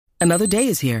Another day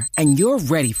is here, and you're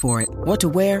ready for it. What to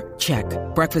wear? Check.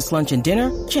 Breakfast, lunch, and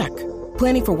dinner? Check.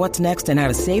 Planning for what's next and how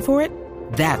to save for it?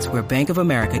 That's where Bank of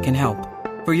America can help.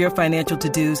 For your financial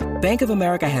to-dos, Bank of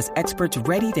America has experts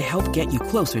ready to help get you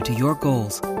closer to your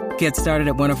goals. Get started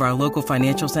at one of our local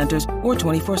financial centers or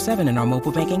 24/7 in our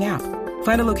mobile banking app.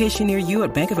 Find a location near you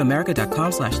at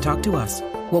bankofamerica.com/talktous.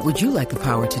 What would you like the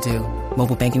power to do?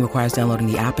 Mobile banking requires downloading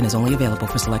the app and is only available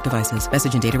for select devices.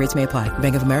 Message and data rates may apply.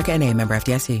 Bank of America N.A., member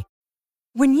FDIC.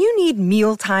 When you need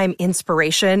mealtime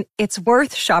inspiration, it's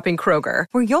worth shopping Kroger,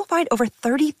 where you'll find over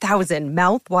 30,000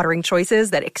 mouth-watering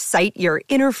choices that excite your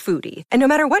inner foodie. And no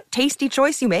matter what tasty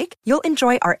choice you make, you'll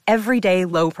enjoy our everyday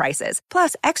low prices,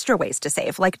 plus extra ways to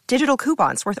save, like digital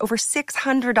coupons worth over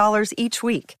 $600 each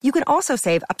week. You can also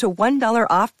save up to $1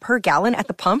 off per gallon at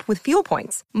the pump with fuel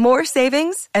points. More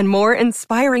savings and more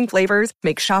inspiring flavors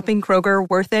make shopping Kroger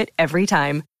worth it every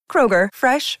time. Kroger,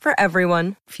 fresh for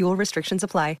everyone. Fuel restrictions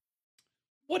apply.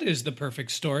 What is the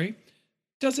perfect story?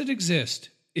 Does it exist?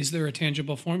 Is there a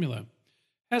tangible formula?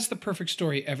 Has the perfect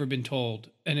story ever been told?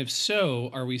 And if so,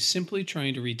 are we simply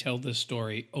trying to retell this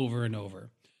story over and over?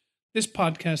 This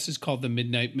podcast is called The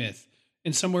Midnight Myth,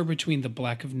 and somewhere between the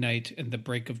black of night and the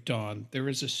break of dawn, there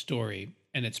is a story,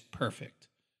 and it's perfect.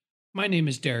 My name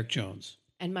is Derek Jones.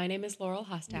 And my name is Laurel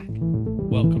Hostak.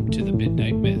 Welcome to The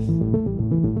Midnight Myth.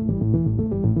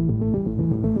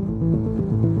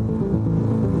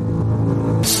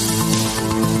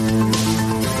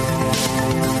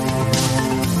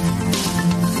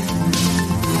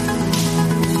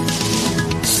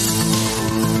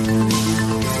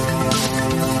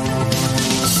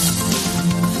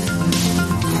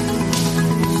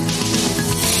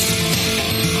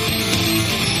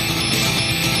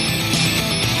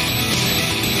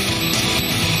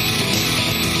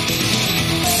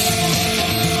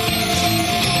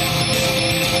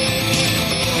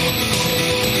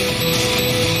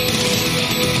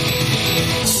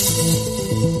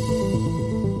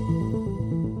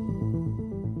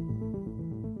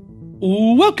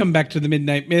 Welcome back to The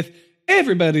Midnight Myth,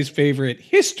 everybody's favorite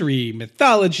history,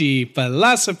 mythology,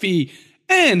 philosophy,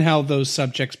 and how those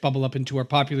subjects bubble up into our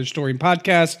popular story and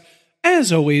podcast.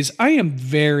 As always, I am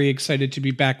very excited to be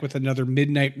back with another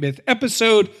Midnight Myth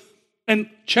episode. And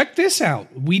check this out.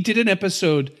 We did an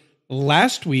episode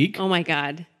last week. Oh my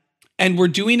God. And we're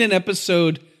doing an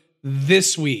episode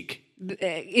this week.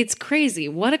 It's crazy.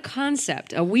 What a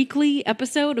concept. A weekly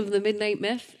episode of The Midnight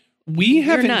Myth. We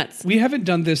You're nuts. haven't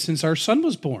done this since our son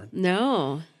was born.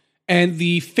 No. And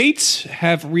the fates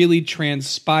have really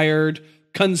conspired,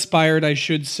 I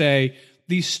should say.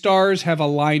 The stars have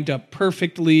aligned up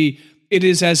perfectly. It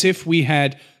is as if we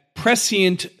had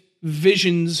prescient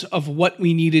visions of what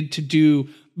we needed to do,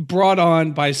 brought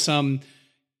on by some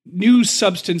new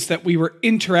substance that we were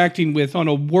interacting with on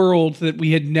a world that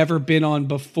we had never been on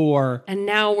before. And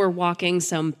now we're walking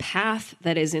some path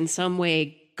that is in some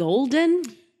way golden.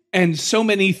 And so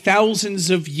many thousands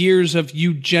of years of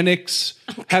eugenics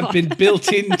have been built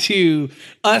into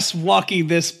us walking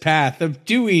this path of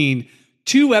doing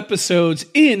 2 episodes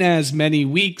in as many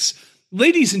weeks.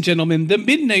 Ladies and gentlemen, The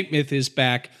Midnight Myth is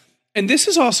back. And this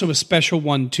is also a special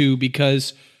one, too,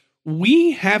 because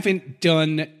we haven't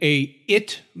done a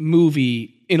It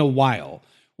movie in a while.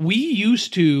 We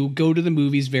used to go to the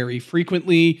movies very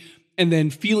frequently, and then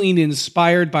feeling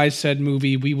inspired by said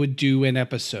movie, we would do an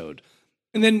episode.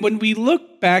 And then when we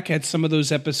look back at some of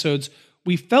those episodes,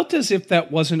 we felt as if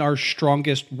that wasn't our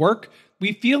strongest work.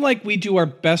 We feel like we do our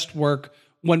best work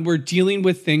when we're dealing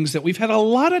with things that we've had a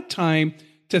lot of time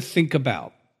to think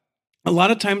about, a lot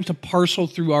of time to parcel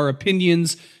through our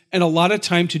opinions, and a lot of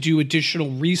time to do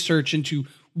additional research into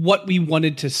what we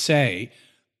wanted to say.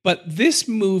 But this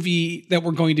movie that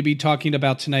we're going to be talking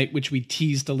about tonight, which we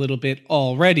teased a little bit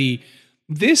already,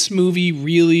 this movie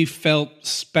really felt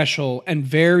special and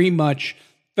very much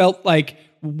felt like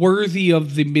worthy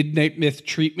of the Midnight Myth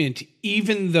treatment,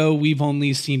 even though we've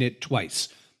only seen it twice.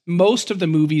 Most of the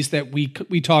movies that we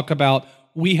talk about,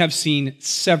 we have seen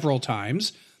several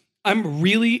times. I'm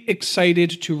really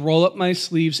excited to roll up my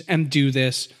sleeves and do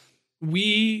this.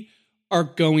 We are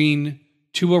going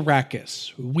to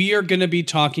Arrakis. We are going to be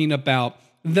talking about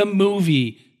the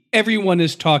movie everyone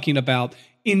is talking about,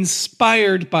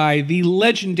 inspired by the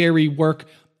legendary work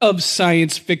of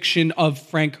science fiction of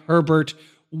Frank Herbert.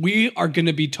 We are going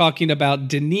to be talking about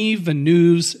Denis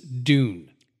Villeneuve's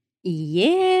Dune.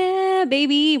 Yeah,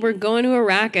 baby. We're going to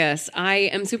Arrakis. I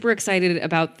am super excited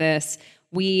about this.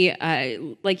 We,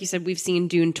 like you said, we've seen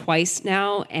Dune twice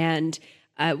now, and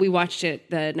we watched it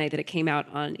the night that it came out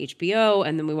on HBO,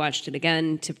 and then we watched it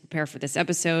again to prepare for this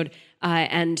episode.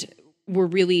 And were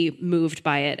really moved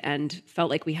by it and felt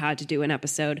like we had to do an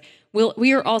episode.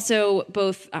 We are also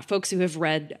both folks who have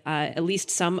read at least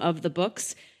some of the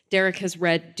books. Derek has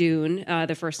read Dune,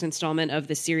 the first installment of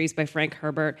the series by Frank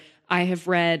Herbert. I have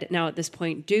read, now at this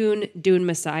point, Dune, Dune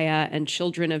Messiah, and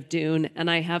Children of Dune, and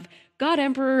I have God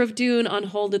Emperor of Dune on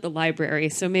hold at the library,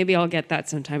 so maybe I'll get that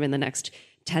sometime in the next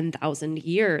 10,000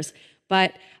 years.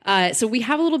 But so we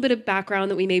have a little bit of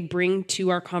background that we may bring to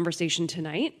our conversation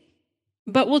tonight.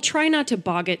 But we'll try not to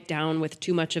bog it down with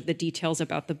too much of the details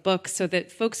about the book so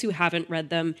that folks who haven't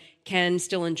read them can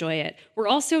still enjoy it. We're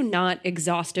also not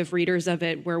exhaustive readers of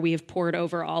it where we have poured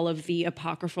over all of the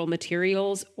apocryphal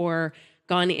materials or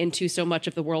gone into so much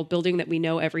of the world building that we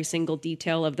know every single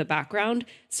detail of the background.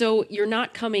 So you're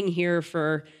not coming here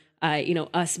for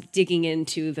us digging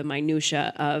into the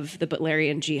minutia of the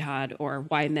Butlerian Jihad or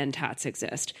why mentats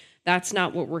exist. That's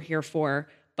not what we're here for,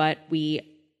 but we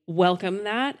welcome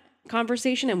that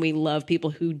conversation, and we love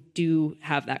people who do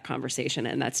have that conversation,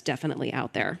 and that's definitely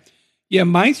out there. Yeah,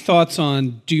 my thoughts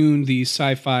on Dune, the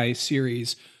sci-fi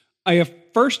series, I have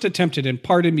first attempted, and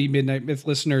pardon me, Midnight Myth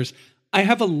listeners, I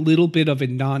have a little bit of a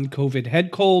non-COVID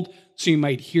head cold, so you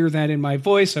might hear that in my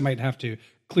voice. I might have to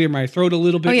clear my throat a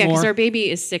little bit more. Oh yeah, because our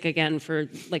baby is sick again for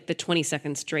like the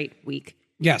 22nd straight week.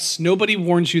 Yes, nobody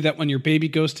warns you that when your baby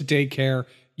goes to daycare,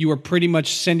 you are pretty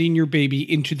much sending your baby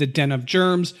into the den of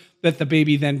germs that the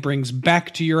baby then brings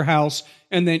back to your house,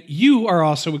 and then you are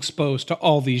also exposed to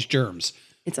all these germs.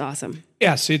 It's awesome.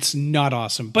 Yes, it's not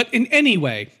awesome. But in any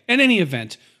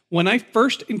event, when I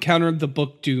first encountered the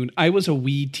book Dune, I was a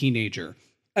wee teenager.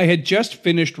 I had just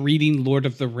finished reading Lord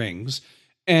of the Rings,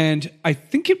 and I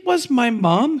think it was my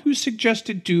mom who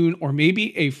suggested Dune, or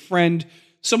maybe a friend,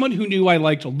 someone who knew I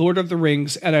liked Lord of the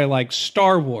Rings and I liked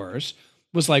Star Wars,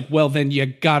 was like, well, then you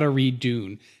gotta read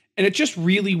Dune. And it just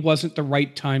really wasn't the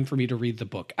right time for me to read the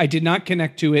book. I did not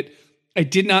connect to it. I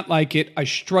did not like it. I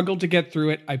struggled to get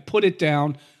through it. I put it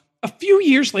down. A few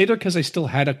years later, because I still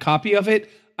had a copy of it,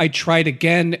 I tried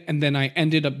again, and then I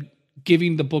ended up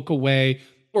giving the book away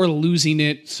or losing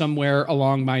it somewhere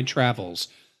along my travels.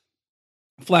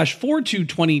 Flash forward to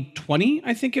 2020,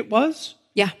 I think it was.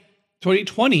 Yeah.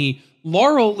 2020,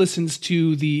 Laurel listens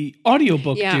to the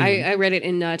audiobook. Yeah, Dune, I read it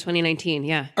in 2019.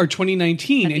 Yeah, or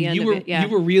 2019, and you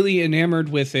were really enamored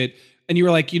with it, and you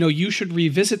were like, you should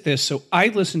revisit this. So I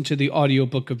listened to the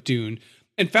audiobook of Dune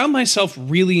and found myself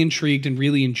really intrigued and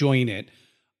really enjoying it.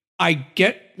 I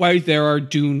get why there are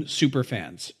Dune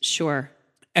superfans. Sure,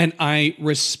 and I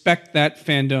respect that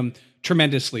fandom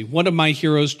tremendously. One of my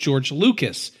heroes, George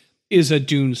Lucas, is a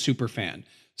Dune superfan.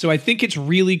 So I think it's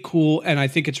really cool, and I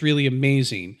think it's really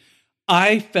amazing.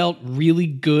 I felt really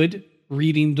good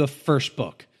reading the first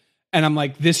book. And I'm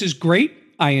like, this is great.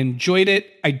 I enjoyed it.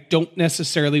 I don't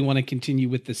necessarily want to continue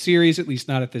with the series, at least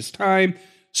not at this time.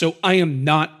 So I am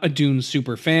not a Dune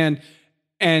super fan.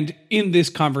 And in this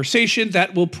conversation,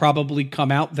 that will probably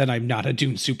come out that I'm not a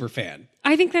Dune super fan.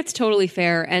 I think that's totally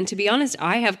fair. And to be honest,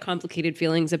 I have complicated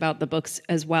feelings about the books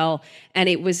as well. And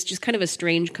it was just kind of a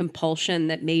strange compulsion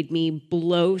that made me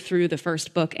blow through the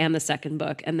first book and the second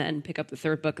book and then pick up the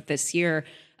third book this year.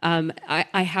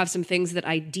 I have some things that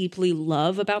I deeply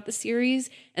love about the series,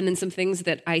 and then some things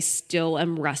that I still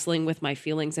am wrestling with my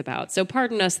feelings about. So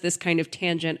pardon us this kind of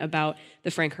tangent about the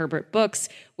Frank Herbert books,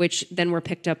 which then were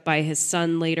picked up by his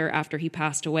son later after he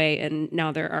passed away. And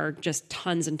now there are just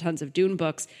tons and tons of Dune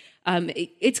books.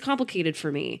 It's complicated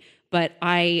for me, but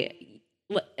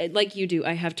like you do,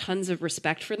 I have tons of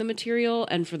respect for the material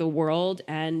and for the world,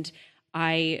 and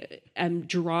I am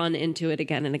drawn into it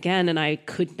again and again, and I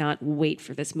could not wait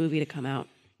for this movie to come out.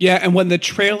 Yeah, and when the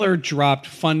trailer dropped,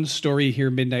 fun story here,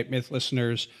 Midnight Myth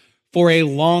listeners, for a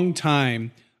long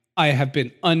time, I have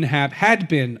been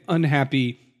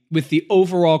unhappy with the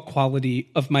overall quality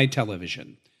of my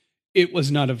television. It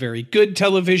was not a very good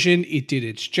television. It did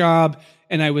its job.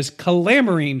 And I was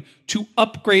clamoring to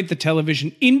upgrade the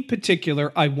television. In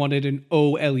particular, I wanted an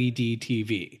OLED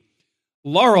TV.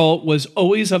 Laurel was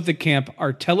always of the camp,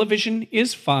 our television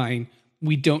is fine.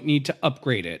 We don't need to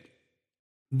upgrade it.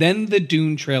 Then the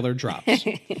Dune trailer drops.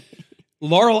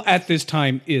 Laurel at this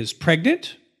time is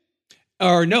pregnant.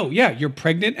 You're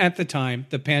pregnant at the time.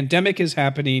 The pandemic is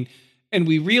happening. And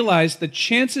we realize the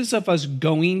chances of us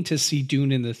going to see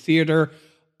Dune in the theater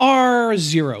are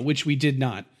 0, which we did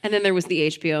not. And then there was the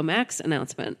HBO Max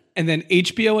announcement. And then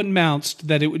HBO announced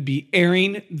that it would be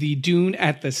airing the Dune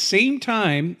at the same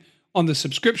time on the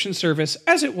subscription service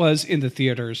as it was in the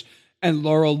theaters. And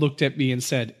Laurel looked at me and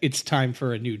said, it's time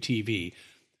for a new TV.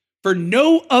 For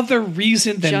no other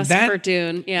reason than Just that. for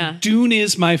Dune, yeah. Dune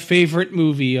is my favorite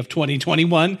movie of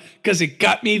 2021 because it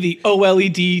got me the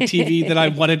OLED TV that I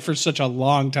wanted for such a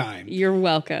long time. You're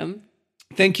welcome.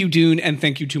 Thank you, Dune, and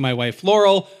thank you to my wife,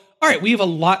 Laurel. All right, we have a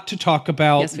lot to talk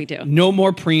about. Yes, we do. No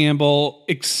more preamble,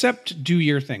 except do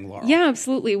your thing, Laurel. Yeah,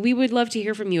 absolutely. We would love to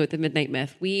hear from you at The Midnight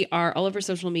Myth. We are all over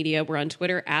social media. We're on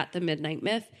Twitter at The Midnight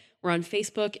Myth. We're on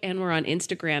Facebook, and we're on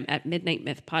Instagram at Midnight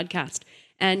Myth Podcast.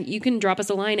 And you can drop us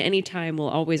a line anytime. We'll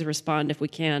always respond if we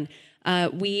can.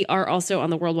 We are also on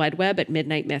the World Wide Web at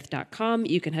midnightmyth.com.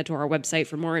 You can head to our website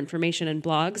for more information and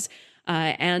blogs.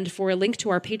 And for a link to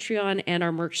our Patreon and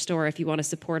our merch store if you want to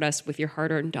support us with your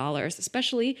hard-earned dollars,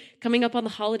 especially coming up on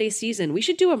the holiday season. We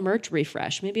should do a merch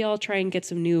refresh. Maybe I'll try and get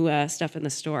some new stuff in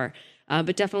the store.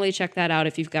 But definitely check that out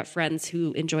if you've got friends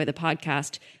who enjoy the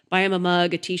podcast. Buy them a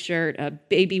mug, a t-shirt, a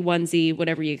baby onesie,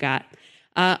 whatever you got.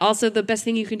 Also, the best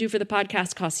thing you can do for the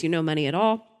podcast costs you no money at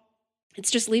all.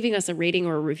 It's just leaving us a rating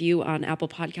or a review on Apple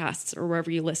Podcasts or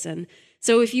wherever you listen.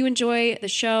 So if you enjoy the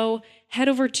show, head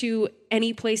over to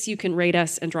any place you can rate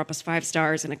us and drop us 5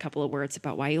 stars and a couple of words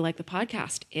about why you like the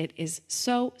podcast. It is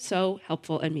so, so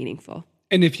helpful and meaningful.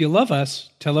 And if you love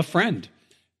us, tell a friend.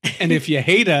 And if you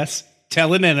hate us,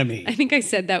 tell an enemy. I think I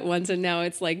said that once and now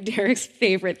it's like Derek's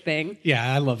favorite thing.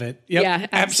 Yeah, I love it. Yep, Yeah,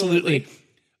 absolutely.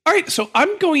 All right, so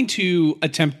I'm going to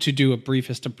attempt to do a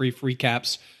briefest of brief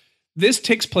recaps. This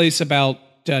takes place about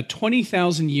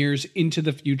 20,000 years into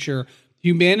the future.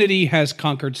 Humanity has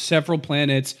conquered several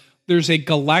planets. There's a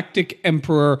galactic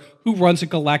emperor who runs a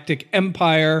galactic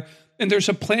empire. And there's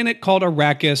a planet called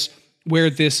Arrakis where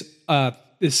this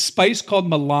spice called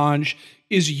melange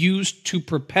is used to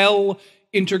propel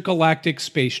intergalactic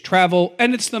space travel.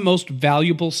 And it's the most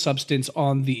valuable substance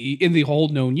in the whole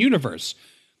known universe.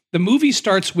 The movie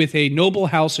starts with a noble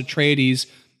house Atreides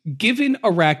given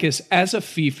Arrakis as a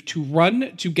fief to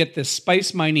run to get the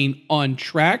spice mining on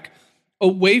track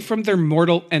away from their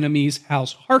mortal enemies,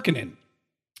 House Harkonnen.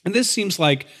 And this seems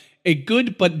like a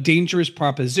good but dangerous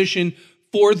proposition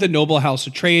for the noble House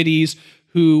Atreides,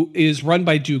 who is run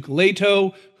by Duke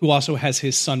Leto, who also has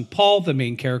his son Paul, the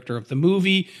main character of the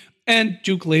movie, and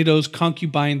Duke Leto's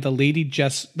concubine, the Lady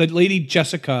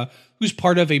Jessica, who's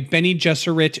part of a Bene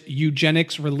Gesserit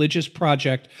eugenics religious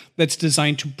project that's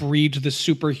designed to breed the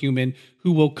superhuman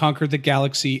who will conquer the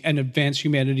galaxy and advance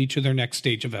humanity to their next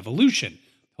stage of evolution.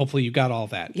 Hopefully you got all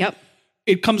that. Yep.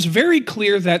 It comes very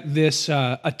clear that this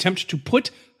attempt to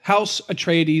put House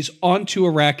Atreides onto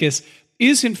Arrakis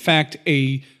is in fact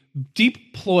a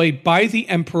deep ploy by the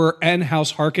Emperor and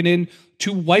House Harkonnen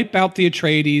to wipe out the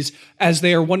Atreides, as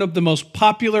they are one of the most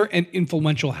popular and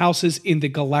influential houses in the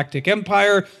Galactic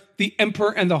Empire. The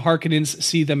Emperor and the Harkonnens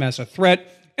see them as a threat,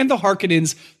 and the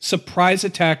Harkonnens surprise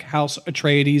attack House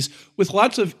Atreides with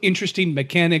lots of interesting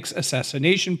mechanics,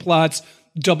 assassination plots,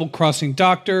 double-crossing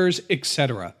doctors,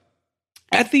 etc.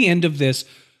 At the end of this,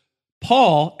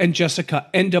 Paul and Jessica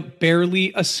end up barely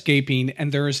escaping,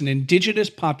 and there is an indigenous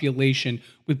population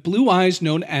with blue eyes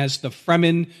known as the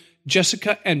Fremen.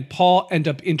 Jessica and Paul end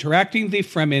up interacting with the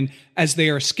Fremen as they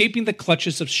are escaping the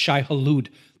clutches of Shai-Hulud,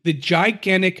 the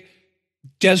gigantic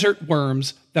desert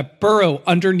worms that burrow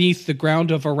underneath the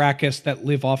ground of Arrakis that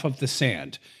live off of the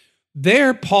sand.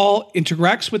 There, Paul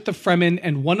interacts with the Fremen,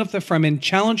 and one of the Fremen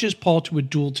challenges Paul to a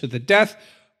duel to the death.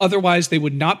 Otherwise, they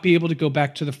would not be able to go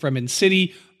back to the Fremen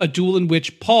city, a duel in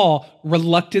which Paul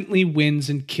reluctantly wins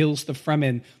and kills the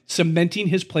Fremen, cementing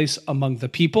his place among the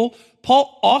people.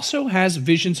 Paul also has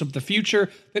visions of the future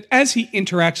that, as he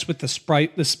interacts with the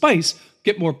spice,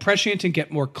 get more prescient and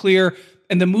get more clear.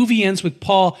 And the movie ends with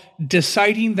Paul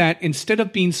deciding that instead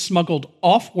of being smuggled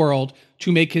off-world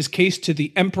to make his case to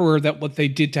the Emperor that what they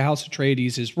did to House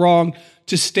Atreides is wrong,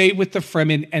 to stay with the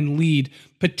Fremen and lead,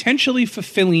 potentially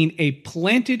fulfilling a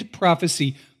planted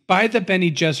prophecy by the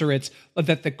Bene Gesserits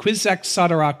that the Kwisatz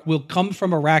Haderach will come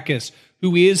from Arrakis,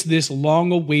 who is this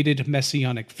long-awaited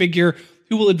messianic figure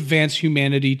who will advance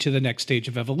humanity to the next stage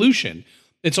of evolution.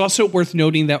 It's also worth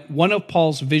noting that one of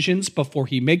Paul's visions before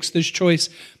he makes this choice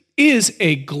is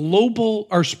a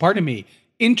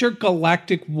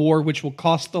intergalactic war which will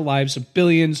cost the lives of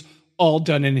billions, all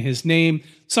done in his name,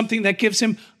 something that gives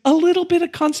him a little bit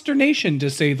of consternation, to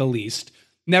say the least.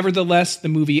 Nevertheless, the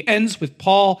movie ends with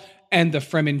Paul and the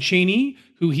Fremen Cheney,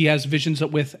 who he has visions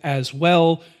with as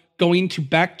well, going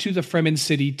back to the Fremen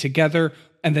city together,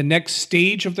 and the next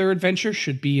stage of their adventure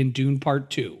should be in Dune Part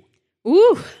 2.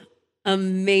 Ooh,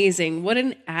 amazing. What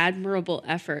an admirable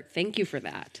effort. Thank you for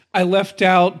that. I left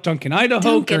out Duncan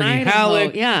Idaho, Gurney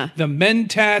Halleck, yeah. the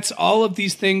Mentats, all of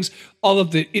these things, all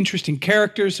of the interesting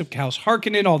characters of House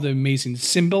Harkonnen, all the amazing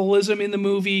symbolism in the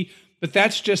movie. but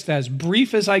that's just as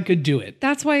brief as I could do it.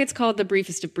 That's why it's called the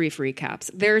briefest of brief recaps.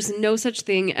 There's no such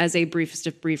thing as a briefest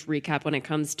of brief recap when it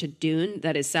comes to Dune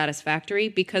that is satisfactory,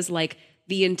 because like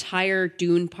the entire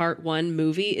Dune Part 1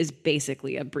 movie is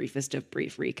basically a briefest of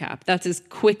brief recap. That's as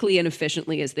quickly and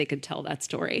efficiently as they could tell that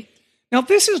story. Now,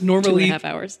 this is normally 2.5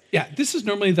 hours. Yeah, this is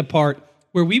normally the part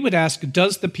where we would ask,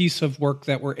 does the piece of work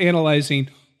that we're analyzing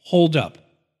hold up?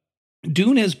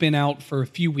 Dune has been out for a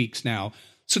few weeks now,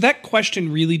 so that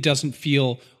question really doesn't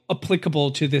feel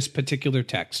applicable to this particular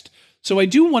text. So I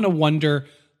do want to wonder,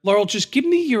 Laurel, just give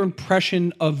me your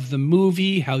impression of the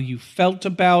movie, how you felt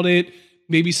about it,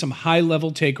 maybe some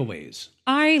high-level takeaways.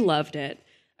 I loved it.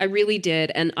 I really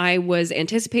did. And I was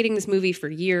anticipating this movie for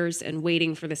years and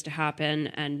waiting for this to happen,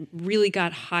 and really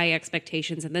got high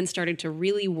expectations, and then started to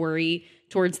really worry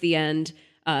towards the end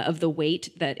of the wait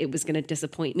that it was going to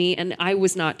disappoint me. And I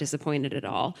was not disappointed at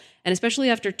all. And especially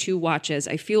after 2 watches,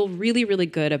 I feel really, really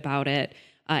good about it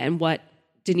and what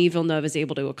Denis Villeneuve is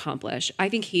able to accomplish. I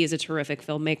think he is a terrific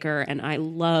filmmaker, and I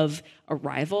love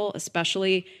Arrival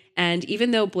especially. And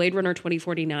even though Blade Runner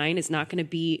 2049 is not going to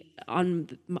be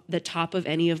on the top of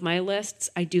any of my lists,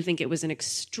 I do think it was an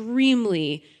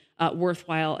extremely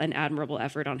worthwhile and admirable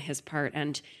effort on his part.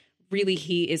 And really,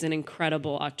 he is an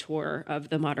incredible auteur of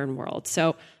the modern world.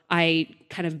 So I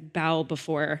kind of bow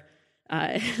before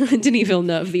Denis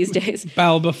Villeneuve these days.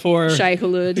 Bow before Shai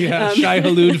Hulud. Yeah, Shai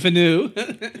Hulud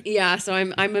Vanu. Yeah, so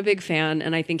I'm a big fan,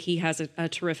 and I think he has a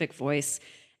terrific voice,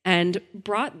 and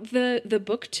brought the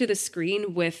book to the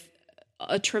screen with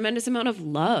a tremendous amount of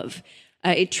love.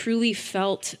 It truly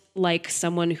felt like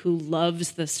someone who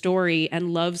loves the story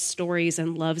and loves stories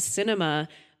and loves cinema,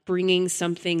 bringing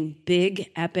something big,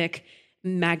 epic,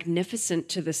 magnificent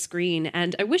to the screen.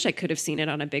 And I wish I could have seen it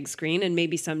on a big screen, and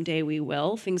maybe someday we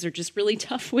will. Things are just really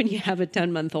tough when you have a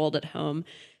 10-month-old at home.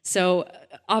 So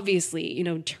obviously,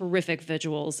 terrific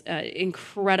visuals,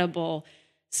 incredible,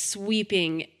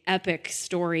 sweeping, epic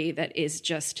story that is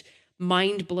just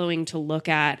mind-blowing to look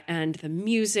at, and the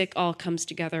music all comes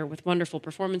together with wonderful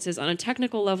performances. On a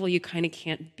technical level, you kind of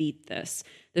can't beat this.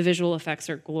 The visual effects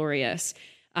are glorious.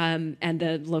 And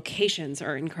the locations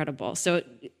are incredible. So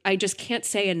I just can't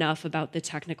say enough about the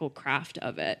technical craft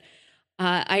of it.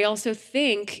 I also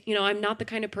think, I'm not the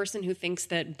kind of person who thinks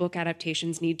that book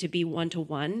adaptations need to be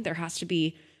one-to-one. There has to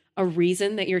be a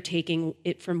reason that you're taking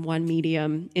it from one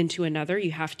medium into another.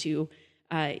 You have to,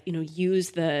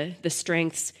 use the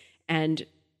strengths and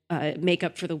make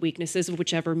up for the weaknesses of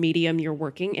whichever medium you're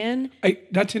working in.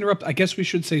 Not to interrupt, I guess we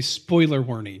should say spoiler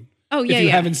warning. Oh, yeah, if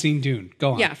you haven't seen Dune,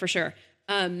 go on. Yeah, for sure.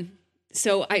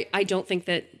 So I don't think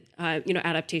that,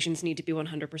 adaptations need to be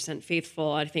 100%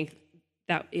 faithful. I think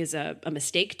that is a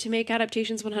mistake to make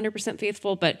adaptations 100%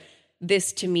 faithful. But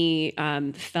this, to me,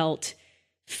 felt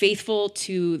faithful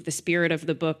to the spirit of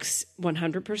the books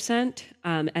 100%,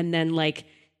 and then like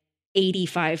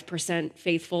 85%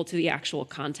 faithful to the actual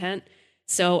content.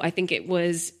 So I think it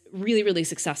was really, really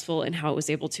successful in how it was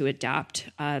able to adapt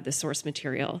the source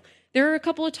material. There are a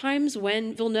couple of times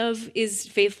when Villeneuve is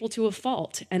faithful to a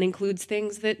fault and includes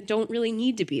things that don't really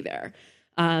need to be there,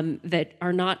 that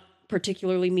are not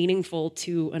particularly meaningful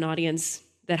to an audience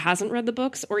that hasn't read the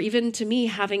books, or even to me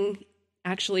having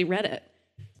actually read it.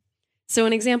 So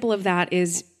an example of that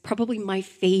is probably my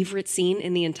favorite scene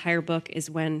in the entire book is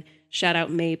when Shout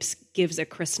Out Mapes gives a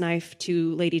crysknife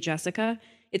to Lady Jessica.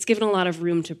 It's given a lot of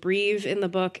room to breathe in the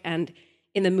book, and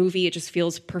in the movie, it just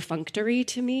feels perfunctory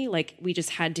to me. Like we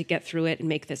just had to get through it and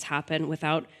make this happen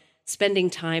without spending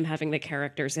time having the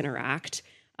characters interact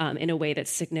in a way that's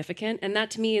significant. And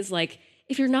that to me is like,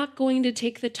 if you're not going to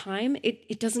take the time,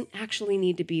 it doesn't actually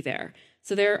need to be there.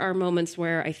 So there are moments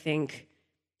where I think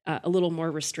a little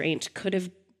more restraint could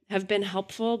have been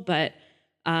helpful. But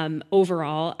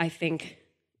overall, I think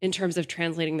in terms of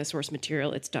translating the source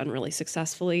material, it's done really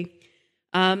successfully.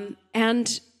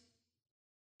 And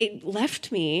it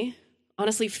left me,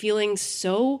 honestly, feeling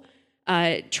so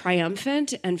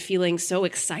triumphant and feeling so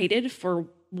excited for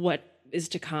what is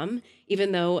to come,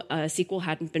 even though a sequel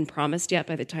hadn't been promised yet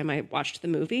by the time I watched the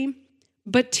movie.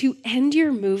 But to end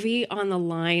your movie on the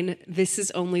line, "This is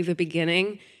only the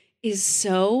beginning," is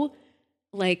so,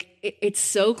 it's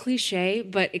so cliche,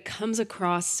 but it comes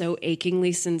across so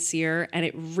achingly sincere, and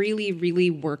it really,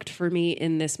 really worked for me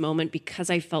in this moment because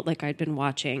I felt like I'd been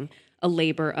watching a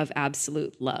labor of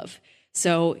absolute love.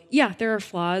 So yeah, there are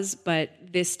flaws, but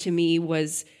this to me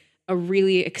was a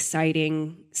really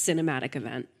exciting cinematic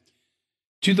event.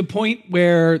 To the point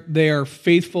where they are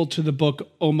faithful to the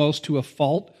book almost to a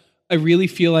fault, I really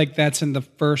feel like that's in the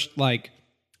first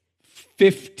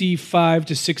 55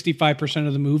 to 65%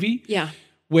 of the movie. Yeah.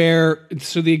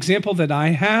 So the example that I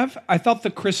have, I thought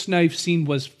the Chris Knife scene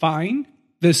was fine.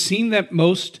 The scene that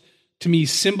most to me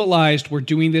symbolized we're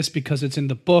doing this because it's in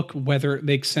the book, whether it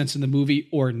makes sense in the movie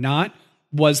or not,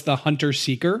 was the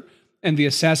hunter-seeker and the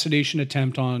assassination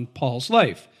attempt on Paul's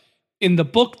life. In the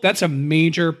book, that's a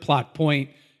major plot point.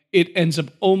 It ends up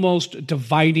almost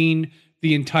dividing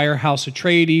the entire House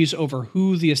Atreides over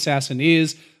who the assassin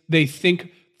is. They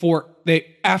think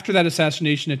after that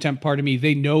assassination attempt,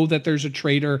 they know that there's a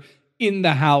traitor in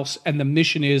the house, and the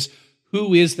mission is,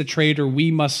 who is the traitor? We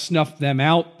must snuff them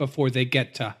out before they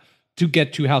get to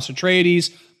House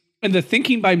Atreides. And the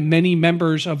thinking by many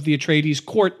members of the Atreides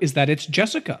court is that it's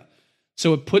Jessica.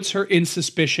 So it puts her in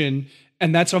suspicion,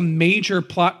 and that's a major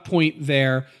plot point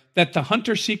there, that the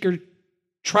hunter-seeker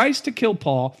tries to kill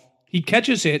Paul. He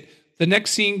catches it. The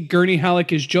next scene, Gurney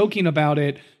Halleck is joking about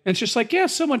it. And it's just like, yeah,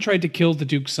 someone tried to kill the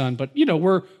Duke's son, but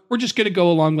we're just going to go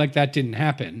along like that didn't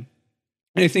happen.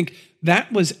 And I think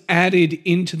that was added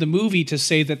into the movie to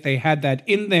say that they had that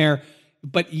in there,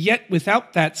 but yet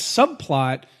without that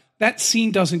subplot, that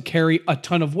scene doesn't carry a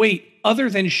ton of weight other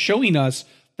than showing us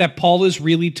that Paul is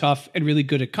really tough and really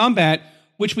good at combat,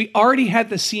 which we already had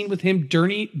the scene with him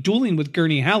dueling with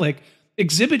Gurney Halleck,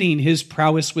 exhibiting his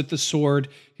prowess with the sword,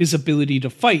 his ability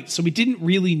to fight. So we didn't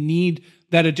really need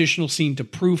that additional scene to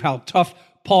prove how tough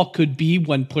Paul could be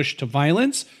when pushed to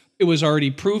violence. It was already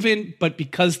proven, but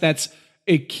because that's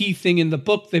a key thing in the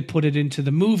book, they put it into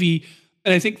the movie.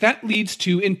 And I think that leads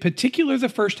to, in particular, the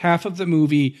first half of the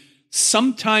movie,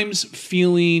 sometimes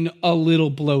feeling a little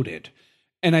bloated.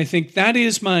 And I think that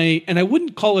is and I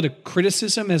wouldn't call it a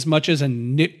criticism as much as a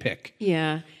nitpick.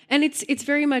 Yeah. And it's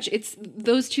very much,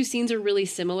 those two scenes are really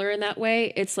similar in that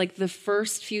way. It's like the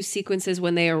first few sequences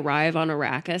when they arrive on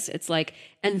Arrakis, it's like,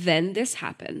 and then this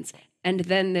happens, and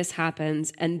then this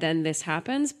happens, and then this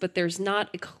happens, but there's not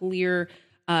a clear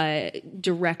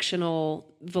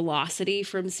directional velocity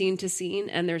from scene to scene,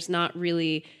 and there's not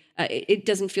really, it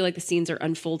doesn't feel like the scenes are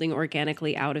unfolding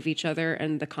organically out of each other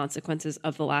and the consequences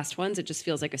of the last ones. It just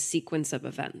feels like a sequence of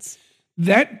events.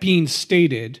 That being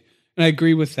stated, and I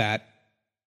agree with that,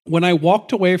 when I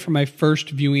walked away from my first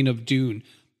viewing of Dune,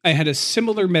 I had a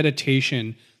similar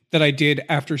meditation that I did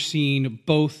after seeing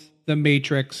both The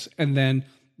Matrix and then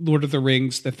Lord of the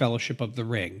Rings, The Fellowship of the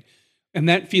Ring. And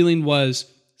that feeling was,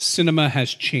 cinema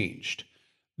has changed.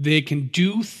 They can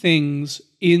do things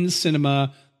in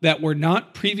cinema that were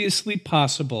not previously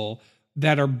possible,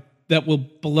 that will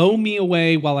blow me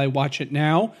away while I watch it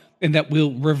now, and that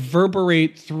will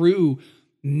reverberate through.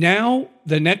 Now,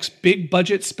 the next big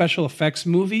budget special effects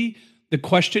movie, the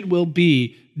question will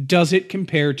be, does it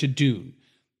compare to Dune?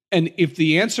 And if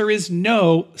the answer is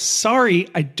no, sorry,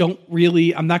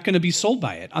 I'm not going to be sold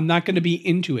by it. I'm not going to be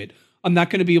into it. I'm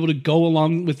not going to be able to go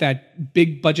along with that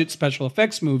big budget special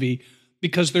effects movie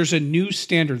because there's a new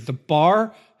standard. The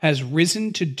bar has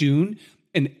risen to Dune,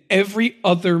 and every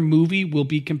other movie will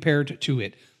be compared to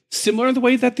it. Similar to the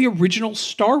way that the original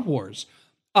Star Wars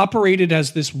operated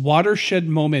as this watershed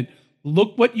moment.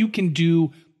 Look what you can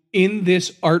do in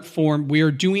this art form. We are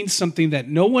doing something that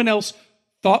no one else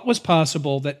thought was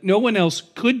possible, that no one else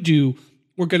could do.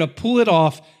 We're going to pull it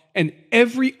off, and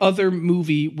every other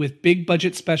movie with big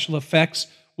budget special effects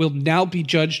will now be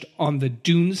judged on the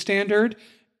Dune standard.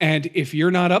 And if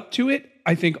you're not up to it,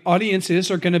 I think audiences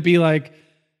are going to be like,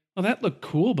 well, that looked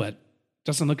cool, but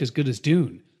doesn't look as good as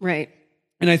Dune. Right.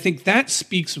 And I think that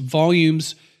speaks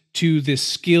volumes to the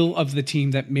skill of the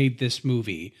team that made this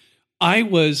movie. I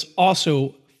was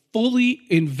also fully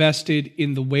invested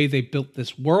in the way they built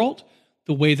this world,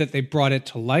 the way that they brought it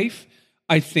to life.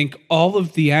 I think all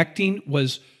of the acting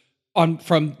was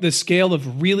from the scale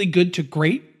of really good to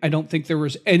great. I don't think there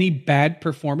was any bad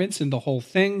performance in the whole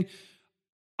thing.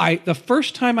 The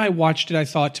first time I watched it, I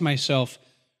thought to myself,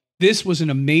 this was an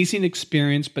amazing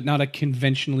experience, but not a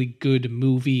conventionally good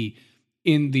movie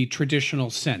in the traditional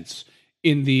sense.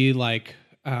 In the in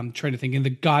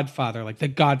The Godfather, The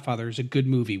Godfather is a good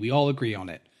movie. We all agree on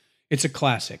it. It's a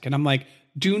classic. And I'm like,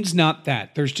 Dune's not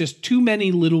that. There's just too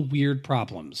many little weird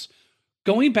problems.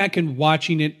 Going back and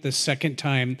watching it the second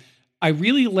time, I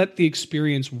really let the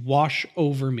experience wash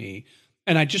over me.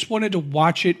 And I just wanted to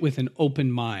watch it with an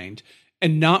open mind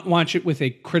and not watch it with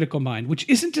a critical mind, which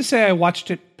isn't to say I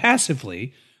watched it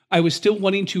passively. I was still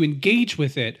wanting to engage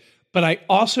with it, but I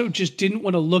also just didn't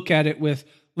want to look at it with,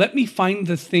 let me find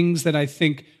the things that I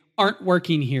think aren't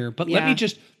working here, but let me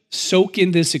just soak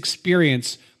in this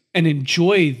experience and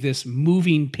enjoy this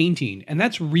moving painting. And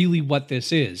that's really what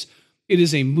this is. It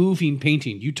is a moving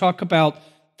painting. You talk about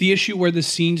the issue where the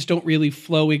scenes don't really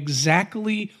flow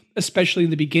exactly, especially in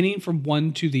the beginning, from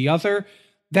one to the other.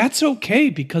 that's okay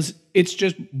because it's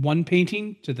just one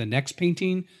painting to the next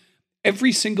painting.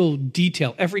 Every single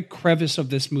detail, every crevice of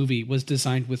this movie was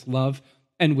designed with love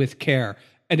and with care,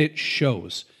 and it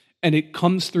shows. And it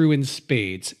comes through in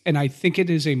spades. And I think it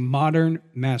is a modern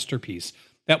masterpiece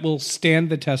that will stand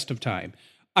the test of time.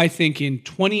 I think in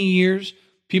 20 years,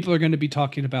 people are going to be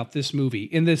talking about this movie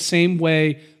in the same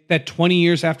way that 20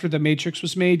 years after The Matrix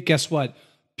was made, guess what?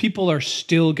 People are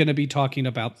still going to be talking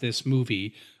about this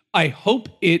movie. I hope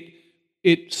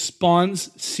it spawns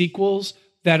sequels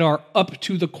that are up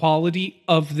to the quality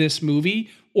of this movie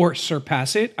or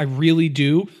surpass it. I really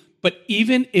do. But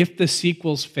even if the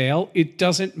sequels fail, it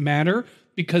doesn't matter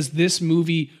because this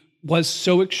movie was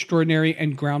so extraordinary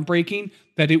and groundbreaking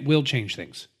that it will change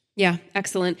things. Yeah,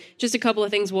 excellent. Just a couple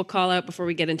of things we'll call out before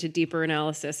we get into deeper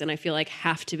analysis, and I feel like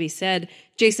have to be said.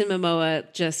 Jason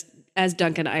Momoa, just as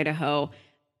Duncan Idaho,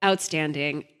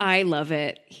 outstanding. I love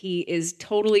it. He is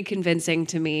totally convincing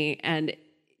to me and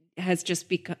has just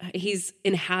become, he's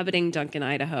inhabiting Duncan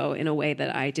Idaho in a way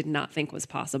that I did not think was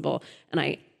possible. And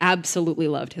I absolutely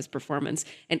loved his performance.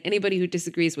 And anybody who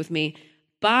disagrees with me,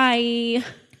 bye.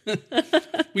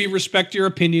 We respect your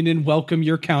opinion and welcome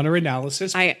your counter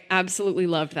analysis. I absolutely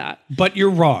loved that. But you're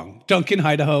wrong. Duncan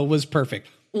Idaho was perfect.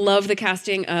 Love the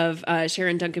casting of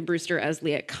Sharon Duncan Brewster as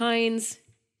Liet Kynes.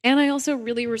 And I also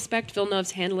really respect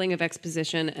Villeneuve's handling of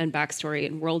exposition and backstory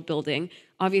and world building.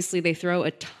 Obviously, they throw a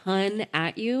ton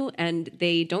at you and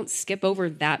they don't skip over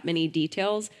that many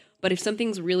details. But if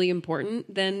something's really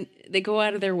important, then they go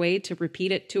out of their way to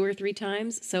repeat it 2 or 3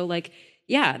 times. So like,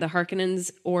 yeah, the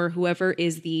Harkonnens or whoever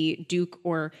is the Duke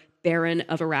or Baron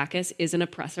of Arrakis is an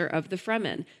oppressor of the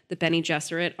Fremen. The Bene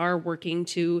Gesserit are working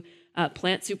to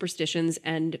plant superstitions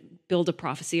and build a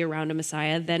prophecy around a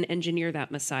Messiah, then engineer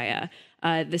that Messiah.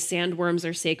 The sandworms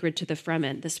are sacred to the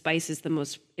Fremen. The spice is the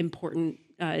most important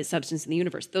substance in the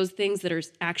universe. Those things that are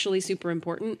actually super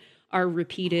important are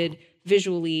repeated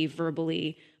visually,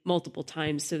 verbally, multiple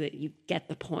times so that you get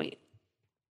the point.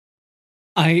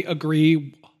 I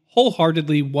agree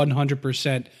wholeheartedly,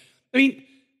 100%. I mean,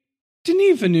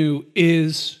 Denis Villeneuve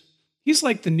he's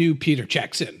like the new Peter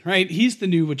Jackson, right? He's the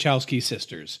new Wachowski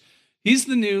sisters. He's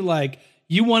the new, like,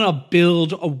 you want to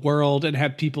build a world and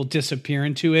have people disappear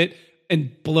into it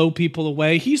and blow people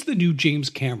away. He's the new James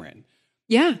Cameron.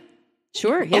 Yeah,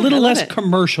 sure. Yeah, a little less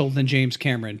commercial than James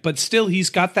Cameron, but still he's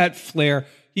got that flair.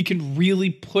 He can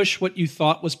really push what you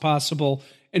thought was possible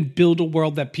and build a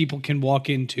world that people can walk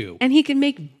into. And he can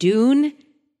make Dune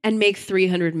and make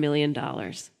 $300 million.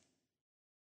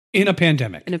 In a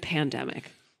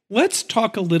pandemic. Let's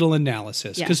talk a little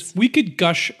analysis, because we could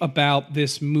gush about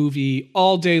this movie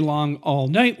all day long, all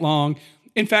night long.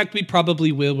 In fact, we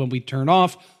probably will when we turn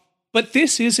off. But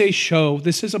this is a show,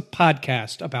 this is a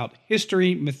podcast about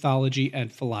history, mythology,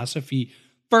 and philosophy,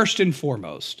 first and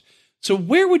foremost. So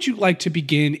where would you like to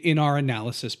begin in our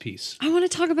analysis piece? I want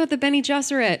to talk about the Bene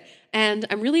Gesserit. And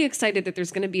I'm really excited that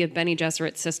there's going to be a Bene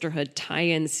Gesserit Sisterhood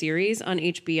tie-in series on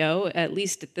HBO. At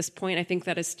least at this point, I think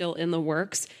that is still in the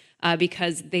works.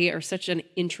 Because they are such an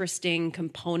interesting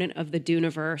component of the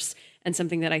Duneverse and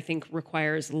something that I think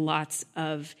requires lots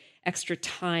of extra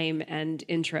time and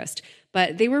interest.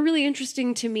 But they were really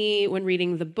interesting to me when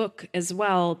reading the book as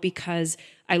well, because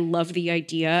I love the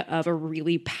idea of a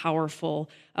really powerful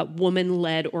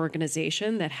woman-led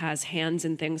organization that has hands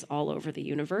in things all over the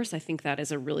universe. I think that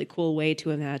is a really cool way to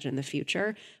imagine the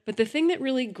future. But the thing that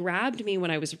really grabbed me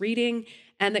when I was reading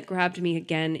and that grabbed me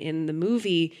again in the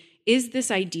movie is this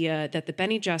idea that the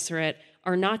Bene Gesserit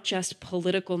are not just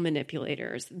political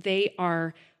manipulators. They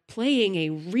are playing a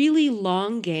really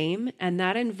long game, and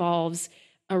that involves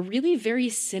a really very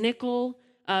cynical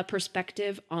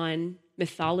perspective on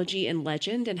mythology and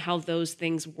legend and how those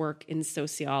things work in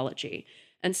sociology.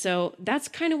 And so that's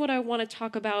kind of what I want to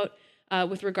talk about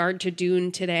with regard to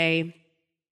Dune today,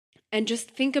 and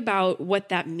just think about what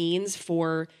that means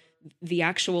for the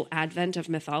actual advent of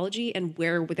mythology and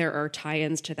where there are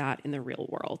tie-ins to that in the real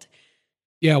world.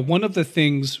 Yeah, one of the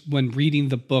things when reading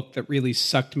the book that really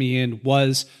sucked me in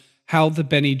was how the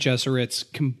Bene Gesserits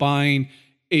combine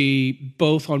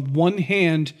both on one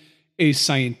hand, a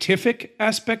scientific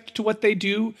aspect to what they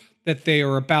do, that they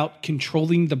are about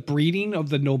controlling the breeding of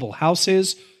the noble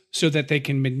houses so that they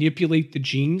can manipulate the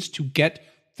genes to get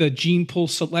the gene pool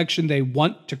selection they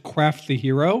want to craft the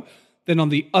hero. Then on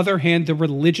the other hand, the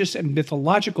religious and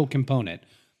mythological component.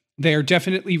 They are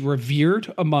definitely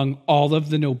revered among all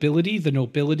of the nobility. The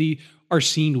nobility are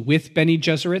seen with Bene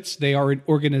Gesserits. They are an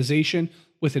organization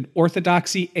with an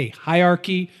orthodoxy, a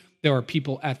hierarchy. There are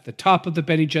people at the top of the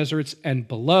Bene Gesserits and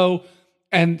below.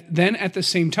 And then at the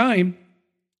same time,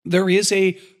 there is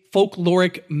a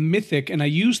folkloric mythic, and I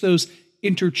use those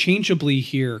interchangeably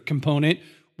here component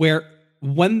where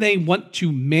when they want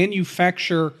to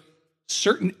manufacture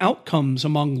certain outcomes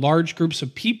among large groups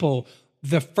of people,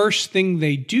 the first thing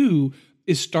they do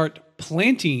is start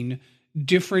planting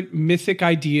different mythic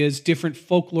ideas, different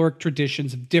folkloric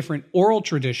traditions, different oral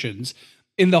traditions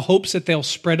in the hopes that they'll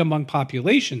spread among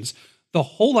populations. The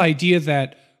whole idea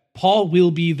that Paul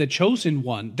will be the chosen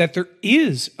one, that there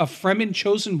is a Fremen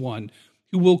chosen one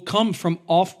who will come from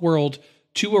off-world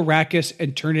to Arrakis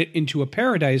and turn it into a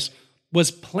paradise,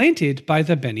 was planted by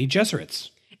the Bene Gesserits.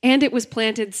 And it was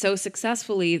planted so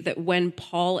successfully that when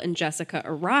Paul and Jessica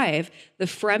arrive, the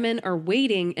Fremen are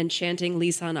waiting and chanting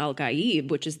Lisan al-Gaib,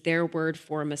 which is their word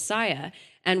for Messiah.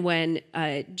 And when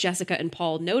Jessica and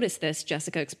Paul notice this,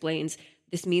 Jessica explains,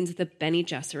 this means the Bene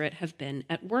Gesserit have been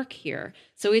at work here.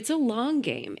 So it's a long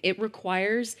game. It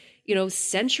requires,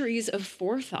 centuries of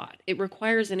forethought. It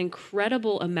requires an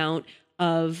incredible amount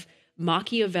of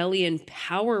Machiavellian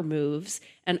power moves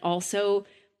and also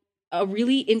a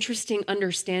really interesting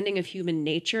understanding of human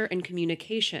nature and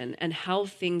communication and how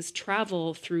things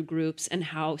travel through groups and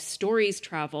how stories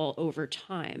travel over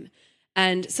time.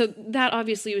 And so that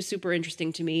obviously was super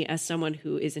interesting to me as someone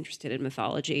who is interested in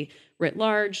mythology writ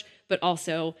large, but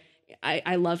also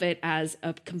I love it as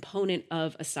a component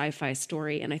of a sci-fi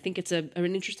story. And I think it's an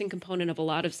interesting component of a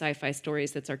lot of sci-fi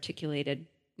stories that's articulated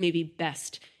maybe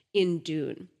best in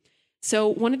Dune. So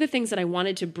one of the things that I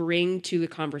wanted to bring to the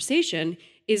conversation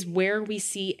is where we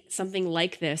see something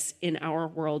like this in our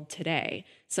world today.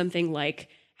 Something like,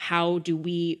 how do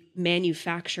we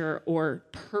manufacture or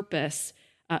purpose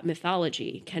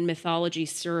mythology? Can mythology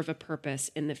serve a purpose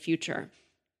in the future?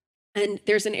 And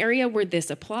there's an area where this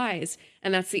applies,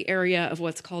 and that's the area of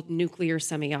what's called nuclear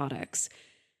semiotics.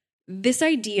 This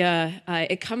idea,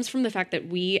 it comes from the fact that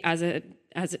we as a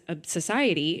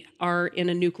society are in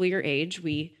a nuclear age.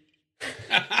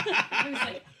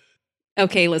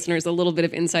 Okay, listeners, a little bit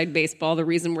of inside baseball. The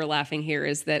reason we're laughing here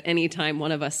is that anytime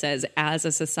one of us says as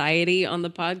a society on the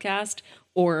podcast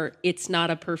or it's not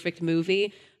a perfect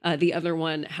movie, the other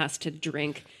one has to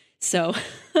drink. So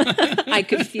I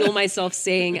could feel myself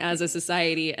saying as a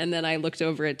society, and then I looked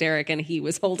over at Derek and he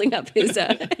was holding up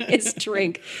his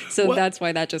drink. So that's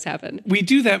why that just happened. We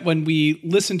do that when we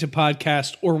listen to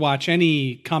podcasts or watch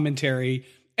any commentary,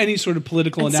 any sort of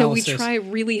political analysis. So we try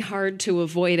really hard to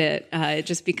avoid it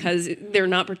just because they're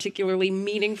not particularly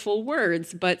meaningful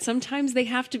words, but sometimes they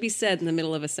have to be said in the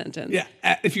middle of a sentence. Yeah,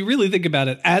 if you really think about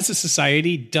it, as a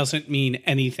society doesn't mean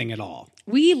anything at all.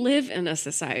 We live in a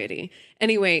society.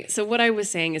 Anyway, so what I was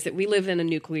saying is that we live in a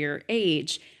nuclear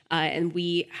age, and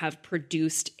we have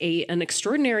produced an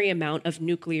extraordinary amount of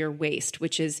nuclear waste,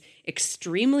 which is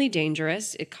extremely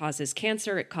dangerous. It causes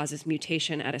cancer, it causes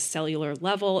mutation at a cellular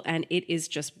level, and it is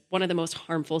just one of the most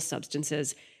harmful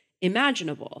substances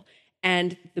imaginable.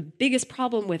 And the biggest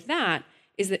problem with that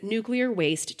is that nuclear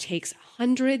waste takes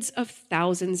hundreds of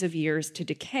thousands of years to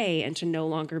decay and to no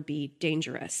longer be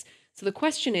dangerous. So the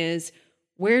question is,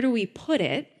 where do we put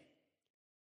it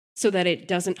so that it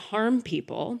doesn't harm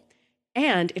people?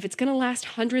 And if it's going to last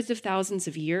hundreds of thousands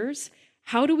of years,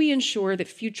 how do we ensure that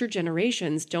future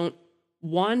generations don't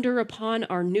wander upon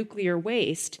our nuclear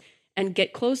waste and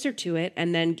get closer to it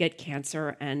and then get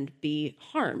cancer and be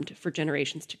harmed for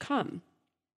generations to come?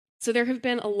 So there have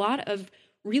been a lot of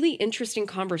really interesting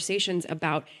conversations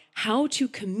about how to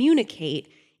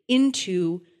communicate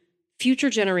into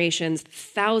future generations,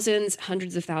 thousands,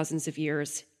 hundreds of thousands of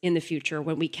years in the future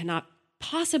when we cannot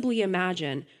possibly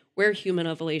imagine where human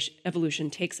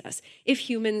evolution takes us. If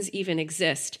humans even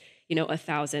exist,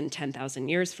 1,000, 10,000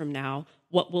 years from now,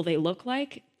 what will they look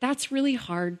like? That's really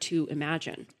hard to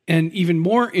imagine. And even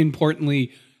more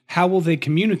importantly, how will they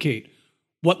communicate?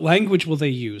 What language will they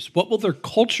use? What will their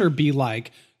culture be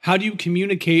like? How do you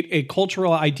communicate a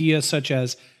cultural idea such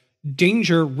as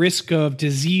danger, risk of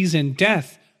disease and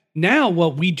death? Now,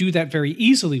 we do that very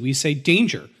easily. We say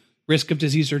danger, risk of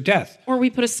disease or death. Or we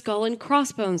put a skull and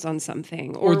crossbones on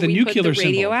something. Or the nuclear put the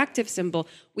radioactive symbol.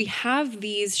 We have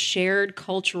these shared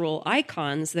cultural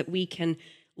icons that we can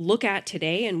look at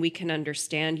today and we can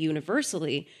understand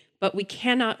universally, but we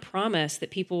cannot promise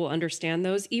that people will understand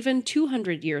those even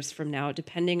 200 years from now,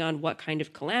 depending on what kind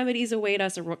of calamities await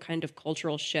us or what kind of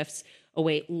cultural shifts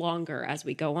await longer as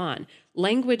we go on.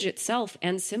 Language itself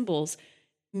and symbols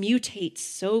mutate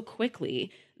so quickly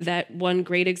that one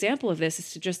great example of this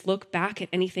is to just look back at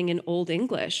anything in Old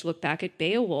English, look back at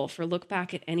Beowulf, or look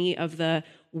back at any of the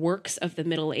works of the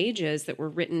Middle Ages that were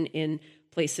written in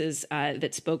places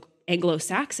that spoke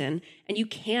Anglo-Saxon, and you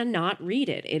cannot read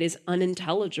it. It is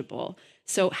unintelligible.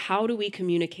 So how do we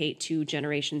communicate to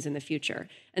generations in the future?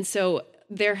 And so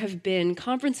there have been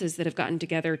conferences that have gotten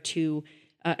together to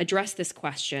address this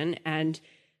question and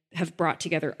have brought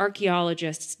together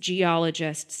archaeologists,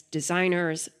 geologists,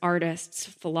 designers, artists,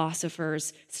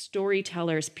 philosophers,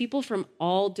 storytellers, people from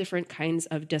all different kinds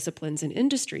of disciplines and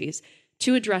industries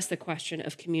to address the question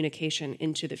of communication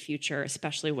into the future,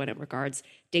 especially when it regards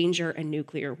danger and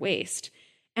nuclear waste.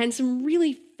 And some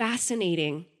really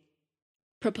fascinating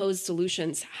proposed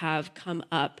solutions have come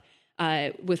up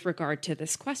with regard to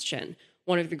this question.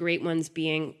 One of the great ones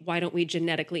being, why don't we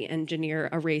genetically engineer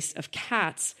a race of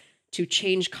cats to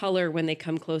change color when they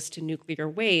come close to nuclear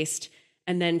waste,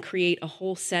 and then create a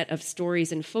whole set of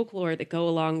stories and folklore that go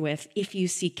along with, if you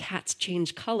see cats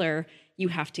change color, you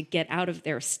have to get out of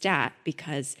their stat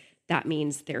because that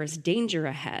means there is danger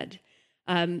ahead.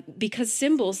 Because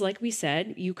symbols, like we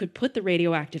said, you could put the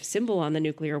radioactive symbol on the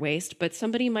nuclear waste, but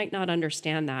somebody might not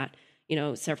understand that,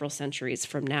 several centuries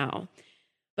from now.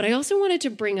 But I also wanted to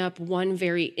bring up one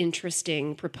very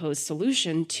interesting proposed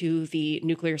solution to the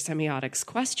nuclear semiotics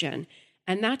question,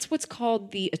 and that's what's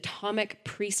called the atomic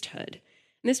priesthood.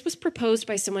 And this was proposed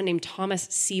by someone named Thomas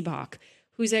Seebach,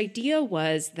 whose idea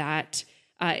was that,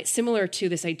 similar to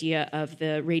this idea of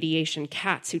the radiation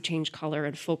cats who change color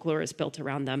and folklore is built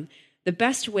around them, the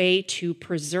best way to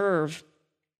preserve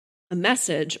a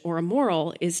message or a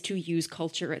moral is to use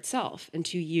culture itself and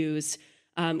to use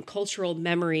cultural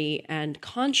memory and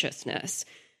consciousness.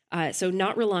 So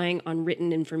not relying on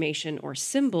written information or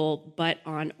symbol, but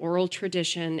on oral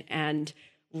tradition and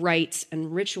rites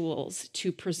and rituals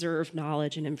to preserve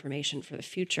knowledge and information for the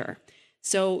future.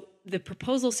 So the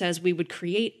proposal says we would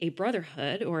create a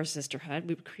brotherhood or a sisterhood.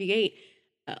 We would create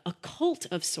a cult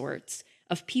of sorts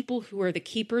of people who are the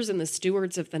keepers and the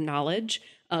stewards of the knowledge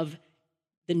of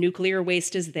the nuclear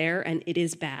waste is there and it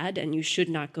is bad and you should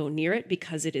not go near it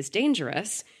because it is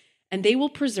dangerous. And they will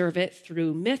preserve it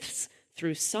through myths,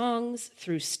 through songs,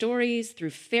 through stories,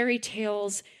 through fairy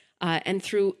tales, and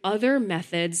through other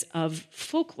methods of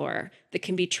folklore that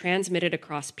can be transmitted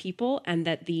across people, and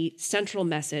that the central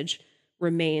message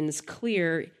remains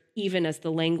clear even as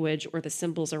the language or the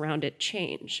symbols around it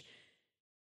change.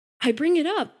 I bring it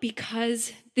up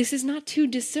because this is not too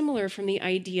dissimilar from the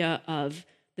idea of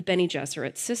the Bene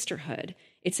Gesserit sisterhood.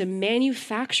 It's a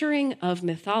manufacturing of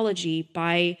mythology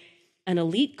by an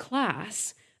elite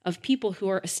class of people who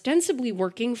are ostensibly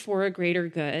working for a greater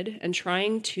good and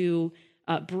trying to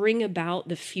bring about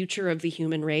the future of the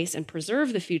human race and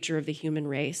preserve the future of the human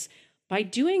race by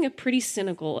doing a pretty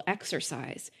cynical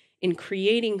exercise in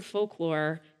creating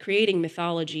folklore, creating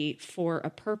mythology for a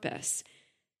purpose.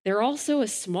 They're also a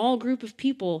small group of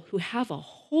people who have a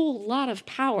whole lot of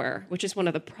power, which is one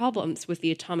of the problems with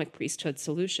the atomic priesthood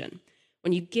solution.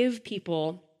 When you give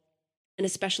people, and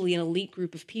especially an elite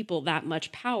group of people, that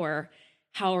much power,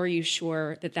 how are you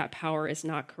sure that that power is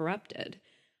not corrupted?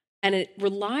 And it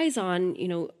relies on,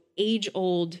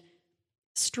 age-old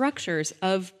structures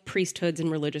of priesthoods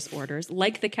and religious orders,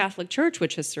 like the Catholic Church,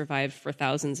 which has survived for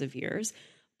thousands of years.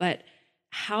 But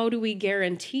how do we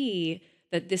guarantee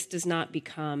that this does not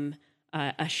become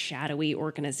a shadowy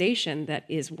organization that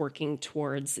is working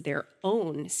towards their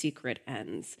own secret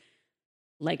ends,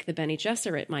 like the Bene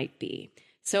Gesserit might be?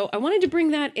 So I wanted to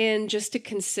bring that in just to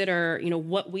consider,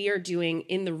 what we are doing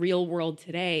in the real world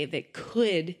today that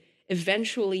could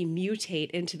eventually mutate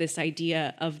into this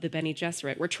idea of the Bene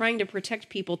Gesserit. We're trying to protect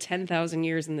people 10,000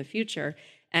 years in the future,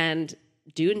 and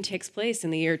Dune takes place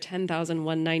in the year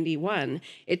 10,191.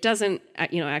 It doesn't,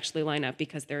 actually line up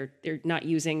because they're not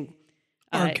using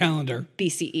our calendar,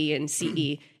 BCE and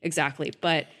CE exactly.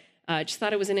 But I just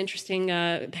thought it was an interesting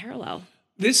parallel.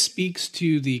 This speaks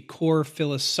to the core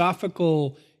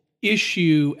philosophical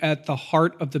issue at the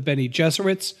heart of the Bene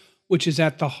Gesserits, which is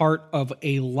at the heart of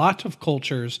a lot of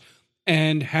cultures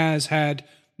and has had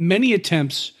many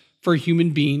attempts for human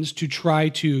beings to try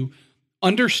to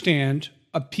understand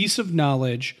a piece of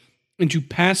knowledge and to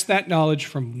pass that knowledge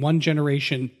from one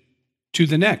generation to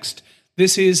the next.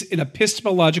 This is an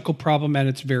epistemological problem at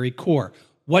its very core.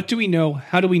 What do we know?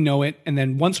 How do we know it? And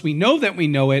then once we know that we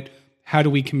know it, how do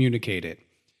we communicate it?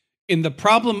 In the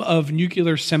problem of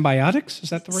nuclear symbiotics, is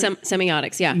that the right?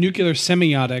 Semiotics, yeah. Nuclear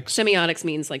semiotics. Semiotics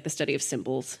means like the study of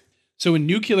symbols. So in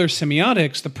nuclear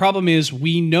semiotics, the problem is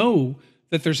we know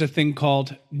that there's a thing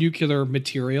called nuclear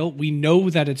material. We know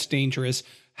that it's dangerous.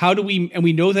 And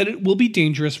we know that it will be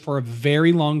dangerous for a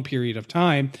very long period of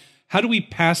time. How do we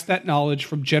pass that knowledge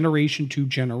from generation to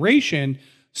generation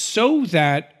so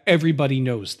that everybody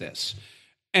knows this?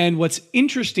 And what's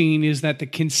interesting is that the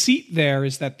conceit there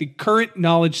is that the current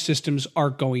knowledge systems are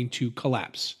going to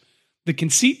collapse. The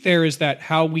conceit there is that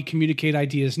how we communicate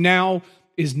ideas now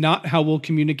is not how we'll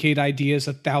communicate ideas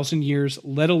 1,000 years,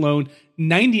 let alone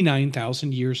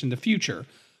 99,000 years in the future.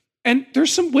 And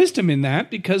there's some wisdom in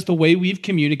that because the way we've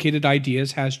communicated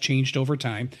ideas has changed over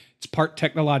time. It's part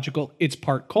technological, it's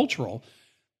part cultural.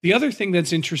 The other thing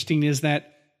that's interesting is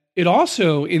that it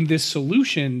also, in this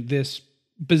solution, this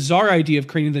bizarre idea of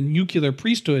creating the nuclear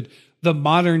priesthood, the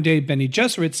modern day Bene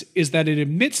Gesserits, is that it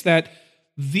admits that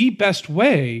the best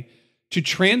way to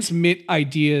transmit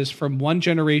ideas from one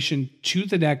generation to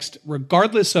the next,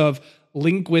 regardless of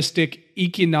linguistic,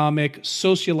 economic,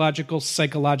 sociological,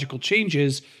 psychological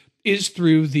changes, is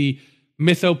through the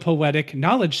mythopoetic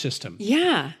knowledge system.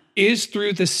 Yeah. Is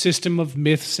through the system of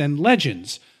myths and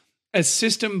legends, a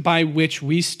system by which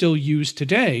we still use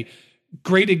today.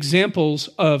 Great examples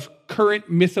of current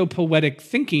mythopoetic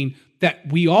thinking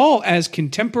that we all, as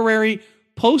contemporary,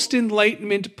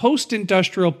 post-Enlightenment,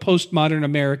 post-industrial, postmodern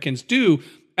Americans do.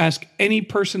 Ask any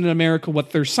person in America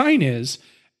what their sign is,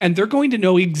 and they're going to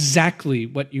know exactly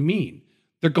what you mean.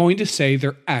 They're going to say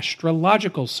their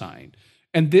astrological sign.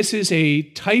 And this is a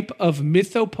type of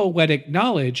mythopoetic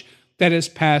knowledge that is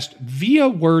passed via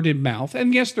word and mouth.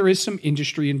 And yes, there is some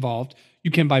industry involved.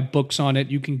 You can buy books on it.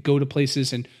 You can go to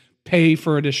places and pay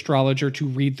for an astrologer to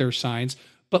read their signs.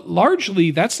 But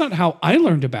largely, that's not how I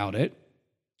learned about it.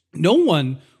 No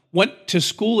one went to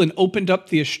school and opened up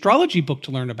the astrology book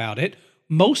to learn about it.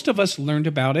 Most of us learned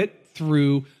about it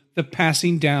through the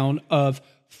passing down of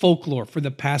folklore, for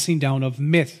the passing down of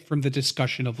myth, from the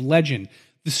discussion of legend.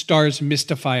 The stars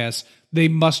mystify us. They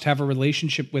must have a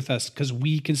relationship with us because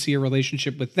we can see a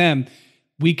relationship with them.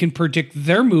 We can predict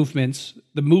their movements,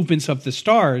 the movements of the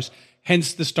stars.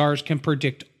 Hence, the stars can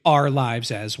predict our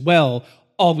lives as well.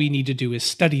 All we need to do is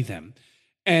study them.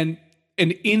 And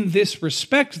in this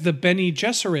respect, the Bene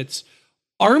Gesserits,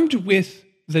 armed with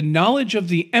the knowledge of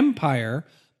the empire,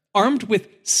 armed with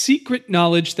secret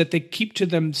knowledge that they keep to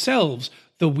themselves,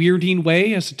 the weirding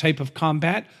way as a type of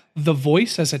combat, the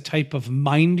voice as a type of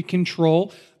mind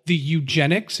control, the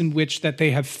eugenics in which that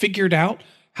they have figured out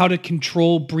how to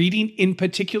control breeding, in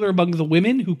particular among the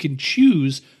women who can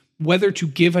choose whether to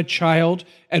give a child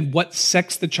and what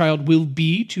sex the child will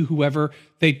be to whoever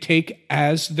they take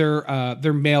as their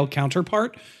male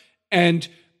counterpart. And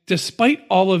despite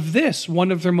all of this,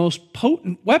 one of their most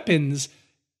potent weapons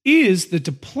is the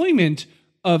deployment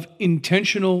of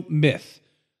intentional myth.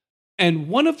 And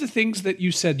one of the things that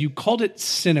you said, you called it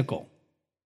cynical,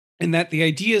 and that the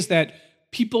idea is that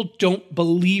people don't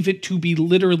believe it to be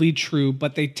literally true,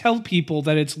 but they tell people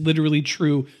that it's literally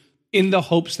true in the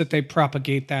hopes that they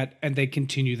propagate that and they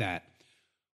continue that.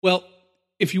 Well,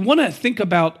 if you want to think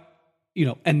about,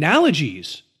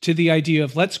 analogies to the idea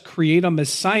of let's create a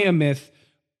Messiah myth,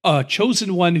 a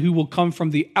chosen one who will come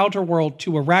from the outer world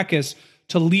to Arrakis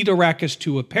to lead Arrakis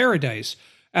to a paradise,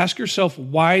 ask yourself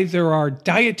why there are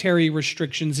dietary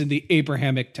restrictions in the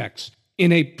Abrahamic text.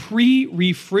 In a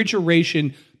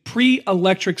pre-refrigeration,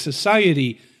 pre-electric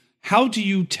society, how do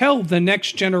you tell the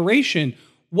next generation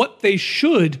what they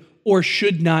should or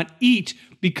should not eat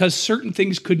because certain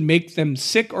things could make them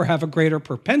sick or have a greater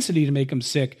propensity to make them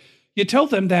sick? You tell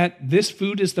them that this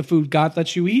food is the food God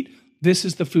lets you eat. This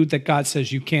is the food that God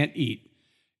says you can't eat.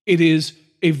 It is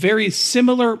a very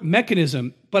similar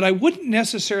mechanism, but I wouldn't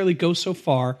necessarily go so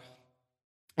far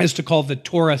as to call the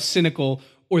Torah cynical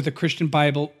or the Christian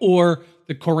Bible or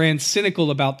the Quran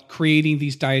cynical about creating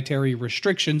these dietary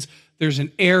restrictions. There's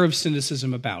an air of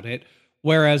cynicism about it,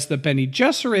 whereas the Bene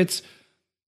Gesserits,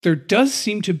 there does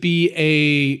seem to be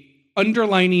a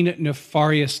underlining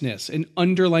nefariousness, an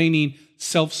underlining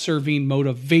self-serving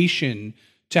motivation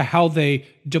to how they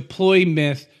deploy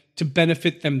myth to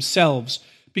benefit themselves.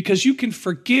 Because you can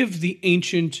forgive the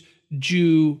ancient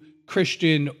Jew,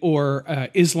 Christian, or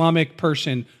Islamic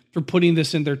person for putting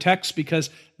this in their text because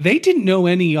they didn't know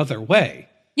any other way.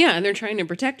 Yeah, and they're trying to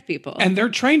protect people. And they're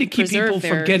trying to keep Preserve people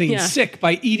from getting sick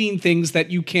by eating things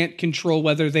that you can't control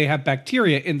whether they have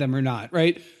bacteria in them or not,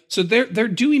 right? So they're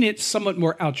doing it somewhat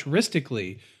more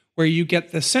altruistically, where you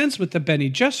get the sense with the Bene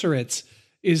Gesserits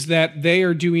is that they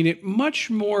are doing it much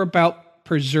more about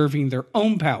preserving their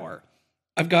own power.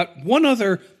 I've got one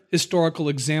other historical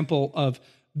example of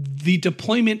the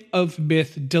deployment of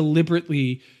myth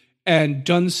deliberately and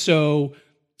done so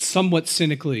somewhat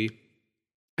cynically.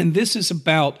 And this is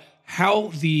about how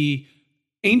the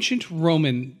ancient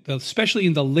Roman, especially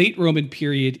in the late Roman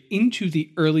period into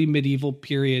the early medieval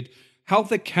period, how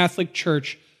the Catholic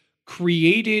Church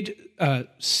created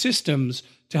systems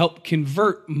to help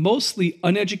convert mostly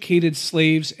uneducated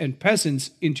slaves and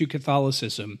peasants into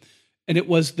Catholicism. And it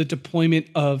was the deployment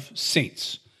of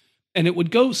saints. And it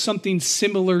would go something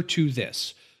similar to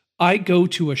this. I go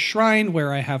to a shrine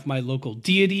where I have my local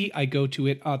deity. I go to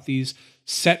it at these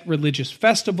set religious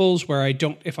festivals where I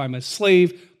don't, if I'm a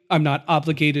slave, I'm not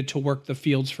obligated to work the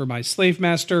fields for my slave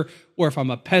master, or if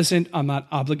I'm a peasant, I'm not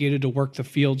obligated to work the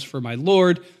fields for my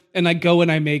lord. And I go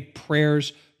and I make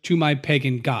prayers to my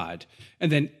pagan god.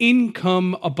 And then in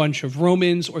come a bunch of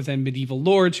Romans or then medieval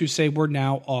lords who say, we're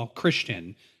now all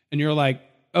Christian. And you're like,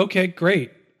 okay,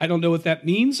 great. I don't know what that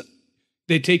means.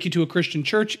 They take you to a Christian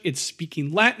church. It's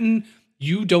speaking Latin.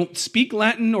 You don't speak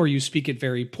Latin, or you speak it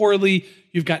very poorly.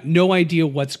 You've got no idea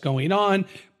what's going on,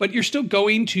 but you're still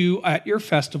going to, at your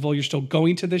festival, you're still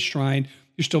going to the shrine.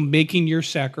 You're still making your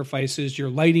sacrifices. You're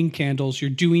lighting candles. You're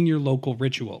doing your local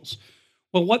rituals.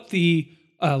 Well, what the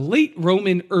late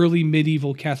Roman, early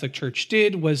medieval Catholic Church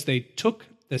did was they took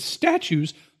the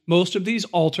statues. Most of these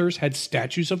altars had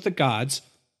statues of the gods,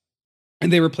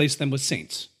 and they replaced them with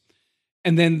saints.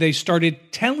 And then they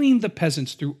started telling the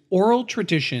peasants through oral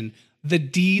tradition the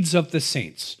deeds of the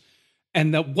saints,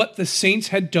 and that what the saints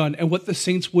had done and what the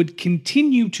saints would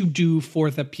continue to do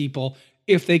for the people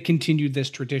if they continued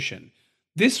this tradition.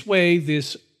 This way,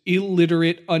 this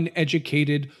illiterate,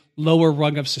 uneducated, lower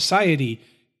rung of society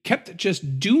kept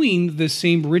just doing the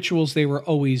same rituals they were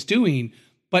always doing,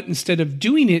 but instead of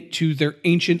doing it to their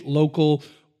ancient local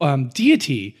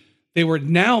deity, they were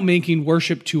now making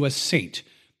worship to a saint.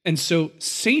 And so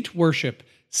saint worship,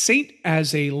 saint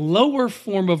as a lower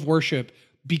form of worship,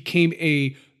 became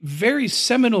a very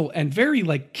seminal and very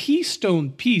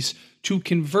keystone piece to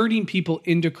converting people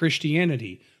into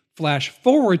Christianity. Flash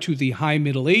forward to the High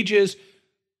Middle Ages,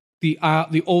 the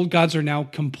old gods are now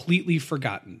completely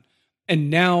forgotten.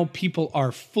 And now people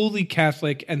are fully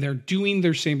Catholic and they're doing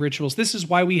their same rituals. This is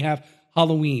why we have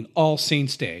Halloween, All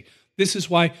Saints' Day. This is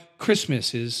why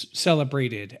Christmas is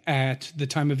celebrated at the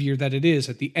time of year that it is,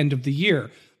 at the end of the year.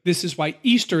 This is why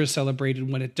Easter is celebrated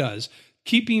when it does.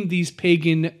 Keeping these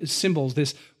pagan symbols,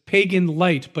 this pagan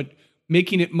light, but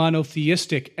making it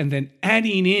monotheistic, and then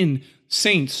adding in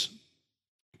saints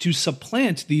to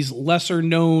supplant these lesser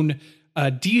known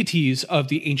deities of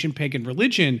the ancient pagan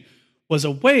religion was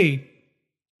a way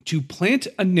to plant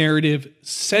a narrative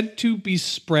said to be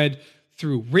spread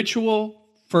through ritual,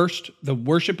 first, the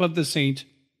worship of the saint,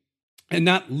 and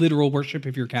not literal worship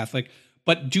if you're Catholic,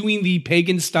 but doing the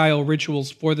pagan-style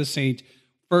rituals for the saint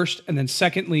first, and then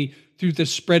secondly, through the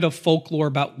spread of folklore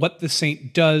about what the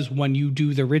saint does when you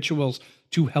do the rituals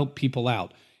to help people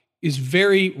out, is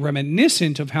very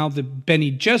reminiscent of how the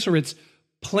Bene Gesserits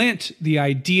plant the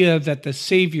idea that the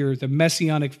savior, the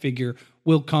messianic figure,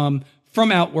 will come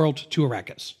from Outworld to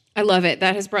Arrakis. I love it.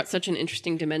 That has brought such an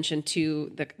interesting dimension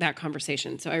to that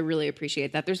conversation. So I really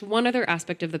appreciate that. There's one other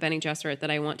aspect of the Bene Gesserit that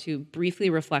I want to briefly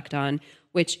reflect on,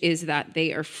 which is that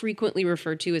they are frequently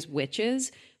referred to as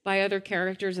witches by other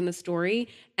characters in the story.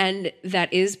 And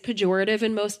that is pejorative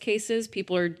in most cases.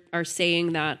 People are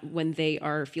saying that when they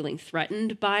are feeling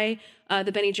threatened by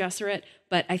the Bene Gesserit.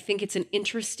 But I think it's an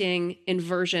interesting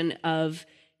inversion of,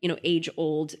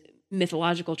 age-old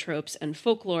mythological tropes and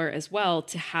folklore as well,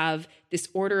 to have this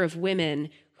order of women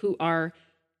who are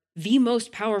the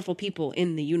most powerful people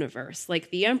in the universe.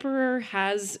 Like, the Emperor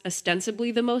has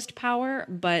ostensibly the most power,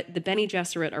 but the Bene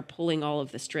Gesserit are pulling all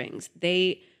of the strings.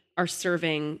 They are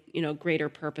serving, greater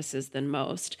purposes than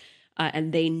most,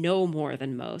 and they know more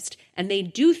than most. And they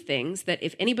do things that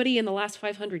if anybody in the last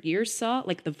 500 years saw,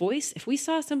 like the voice, if we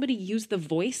saw somebody use the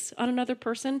voice on another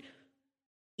person,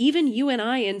 even you and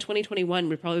I in 2021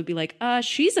 would probably be like,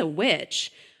 she's a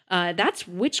witch. That's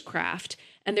witchcraft.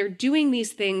 And they're doing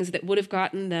these things that would have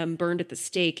gotten them burned at the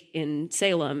stake in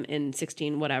Salem in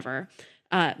 16 whatever.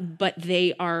 But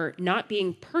they are not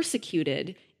being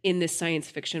persecuted in this science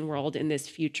fiction world, in this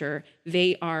future.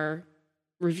 They are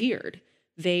revered.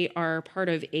 They are part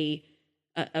of a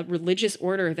religious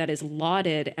order that is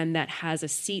lauded and that has a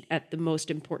seat at the most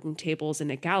important tables in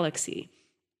the galaxy.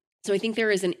 So I think there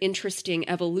is an interesting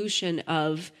evolution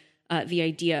of the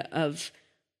idea of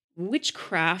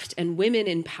witchcraft and women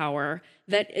in power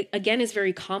that, again, is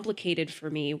very complicated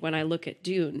for me when I look at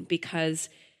Dune, because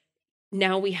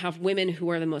now we have women who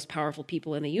are the most powerful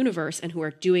people in the universe and who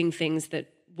are doing things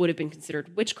that would have been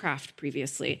considered witchcraft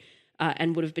previously,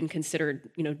 and would have been considered,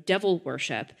 devil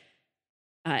worship.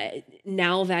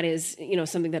 Now that is,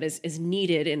 something that is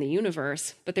needed in the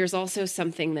universe. But there's also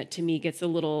something that to me gets a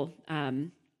little,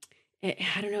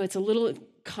 it's a little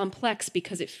complex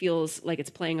because it feels like it's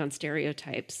playing on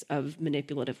stereotypes of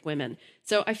manipulative women.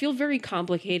 So I feel very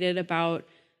complicated about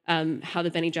how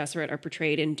the Bene Gesserit are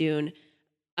portrayed in Dune.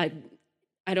 I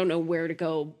don't know where to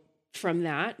go from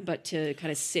that, but to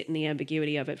kind of sit in the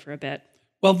ambiguity of it for a bit.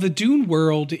 Well, the Dune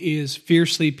world is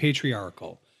fiercely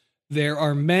patriarchal. There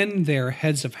are men, they're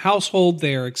heads of household,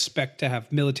 they are expect to have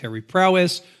military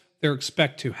prowess, they're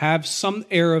expect to have some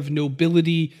air of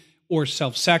nobility or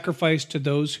self-sacrifice to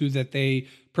those who that they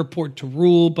purport to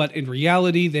rule, but in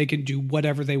reality, they can do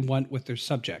whatever they want with their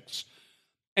subjects.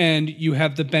 And you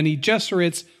have the Bene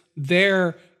Gesserits,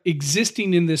 they're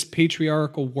existing in this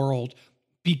patriarchal world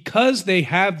because they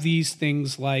have these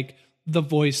things like the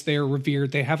voice, they are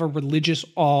revered, they have a religious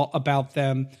awe about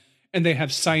them, and they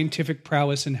have scientific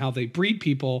prowess in how they breed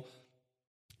people.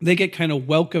 They get kind of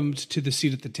welcomed to the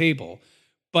seat at the table.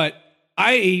 But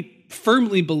I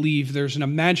firmly believe there's an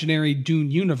imaginary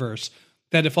Dune universe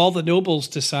that if all the nobles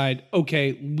decide,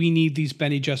 okay, we need these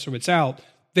Bene Gesserits out,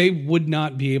 they would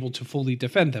not be able to fully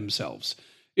defend themselves.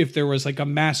 If there was like a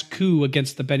mass coup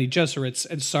against the Bene Gesserits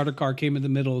and Sardaukar came in the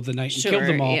middle of the night and killed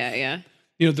them all. Yeah.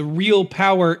 You know, the real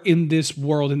power in this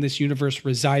world, in this universe,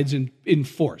 resides in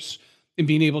force, in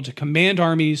being able to command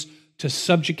armies, to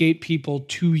subjugate people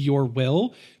to your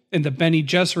will. And the Bene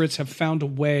Gesserits have found a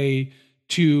way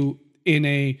to, and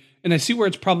I see where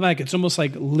it's problematic. It's almost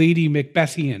like Lady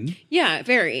Macbethian. Yeah,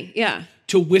 very. Yeah.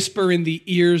 To whisper in the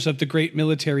ears of the great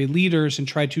military leaders and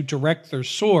try to direct their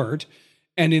sword.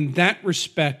 And in that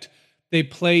respect, they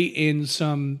play in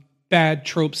some bad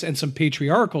tropes and some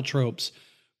patriarchal tropes.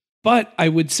 But I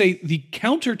would say the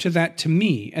counter to that to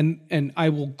me, and I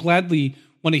will gladly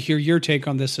want to hear your take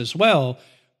on this as well,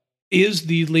 is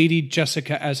the Lady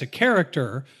Jessica as a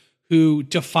character who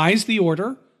defies the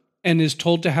order and is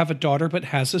told to have a daughter but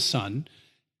has a son,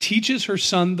 teaches her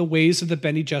son the ways of the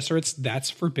Bene Gesserits,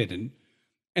 that's forbidden.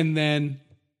 And then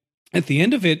at the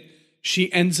end of it,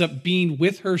 she ends up being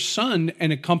with her son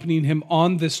and accompanying him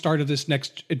on the start of this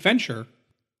next adventure.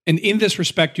 And in this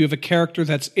respect, you have a character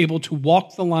that's able to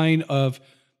walk the line of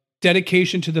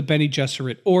dedication to the Bene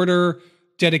Gesserit order,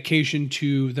 dedication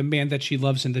to the man that she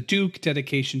loves in the Duke,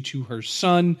 dedication to her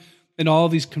son, and all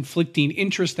these conflicting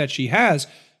interests that she has.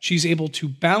 She's able to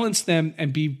balance them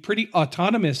and be pretty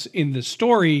autonomous in the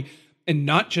story and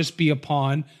not just be a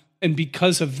pawn. And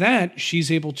because of that,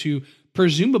 she's able to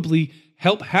presumably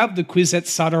help have the Kwisatz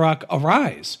Haderach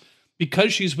arise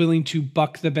because she's willing to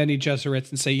buck the Bene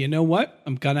Gesserits and say, you know what?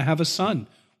 I'm going to have a son.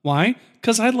 Why?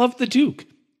 Because I love the Duke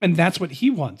and that's what he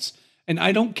wants. And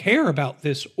I don't care about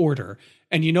this order.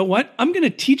 And you know what? I'm going to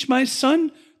teach my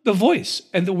son the voice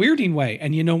and the weirding way.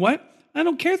 And you know what? I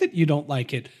don't care that you don't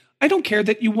like it. I don't care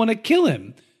that you want to kill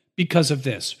him because of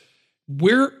this.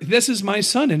 This is my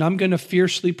son and I'm going to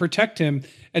fiercely protect him.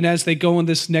 And as they go on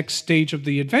this next stage of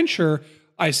the adventure,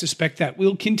 I suspect that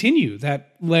will continue.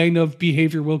 That line of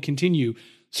behavior will continue.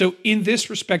 So in this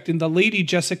respect, in the Lady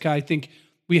Jessica, I think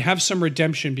we have some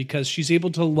redemption because she's able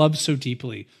to love so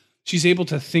deeply. She's able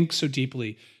to think so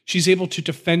deeply. She's able to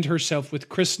defend herself with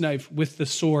crysknife, with the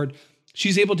sword.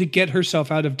 She's able to get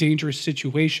herself out of dangerous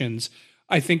situations.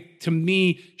 I think, to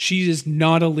me, she is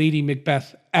not a Lady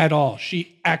Macbeth at all.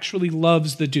 She actually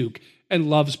loves the Duke and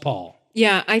loves Paul.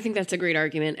 Yeah, I think that's a great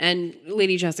argument. And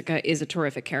Lady Jessica is a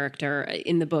terrific character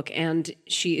in the book. And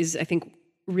she is, I think,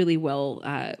 really well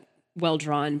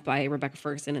drawn by Rebecca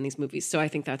Ferguson in these movies. So I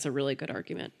think that's a really good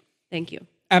argument. Thank you.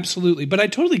 Absolutely. But I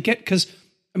totally get, because,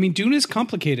 I mean, Dune is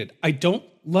complicated. I don't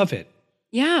love it.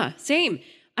 Yeah, same.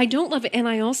 I don't love it, and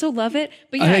I also love it.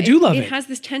 But yeah, I do love it. It has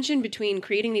this tension between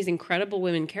creating these incredible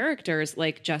women characters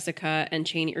like Jessica and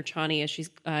Chani, as she's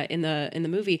in the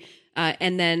movie,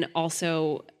 and then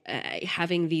also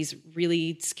having these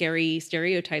really scary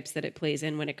stereotypes that it plays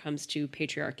in when it comes to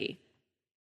patriarchy.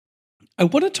 I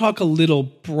want to talk a little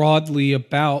broadly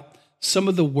about some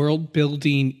of the world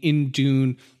building in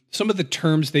Dune, some of the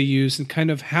terms they use, and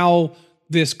kind of how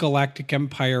this galactic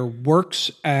empire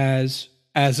works as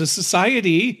a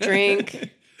society.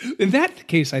 Drink. In that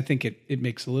case, I think it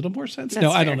makes a little more sense. That's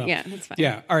no, fair. I don't know. Yeah, that's fine.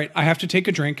 Yeah. All right. I have to take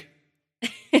a drink.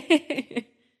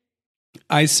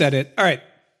 I said it. All right.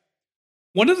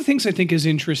 One of the things I think is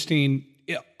interesting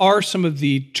are some of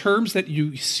the terms that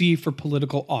you see for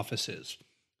political offices.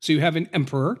 So you have an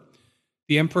emperor.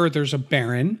 The emperor, there's a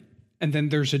baron, and then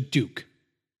there's a duke.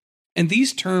 And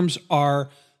these terms are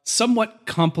somewhat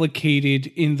complicated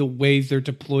in the way they're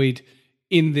deployed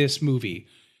in this movie.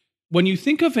 When you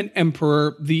think of an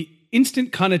emperor, the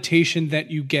instant connotation that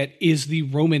you get is the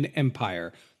Roman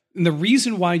Empire. And the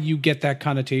reason why you get that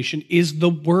connotation is the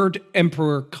word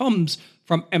emperor comes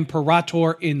from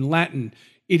imperator in Latin.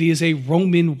 It is a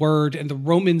Roman word, and the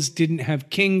Romans didn't have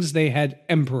kings, they had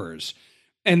emperors.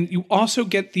 And you also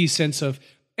get the sense of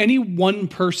any one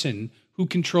person who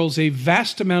controls a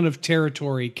vast amount of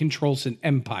territory controls an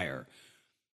empire.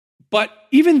 But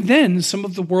even then, some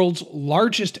of the world's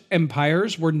largest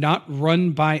empires were not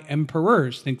run by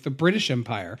emperors. Think the British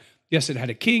Empire. Yes, it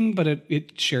had a king, but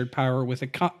it shared power with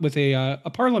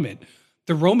a parliament.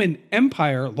 The Roman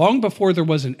Empire, long before there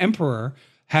was an emperor,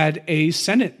 had a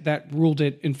Senate that ruled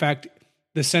it. In fact,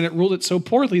 the Senate ruled it so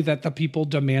poorly that the people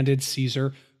demanded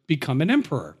Caesar become an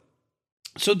emperor.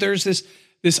 So there's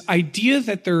this idea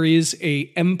that there is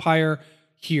a empire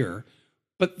here,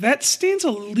 but that stands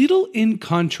a little in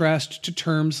contrast to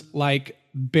terms like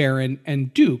baron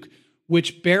and duke,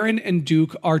 which baron and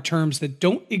duke are terms that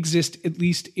don't exist, at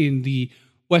least in the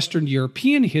Western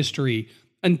European history,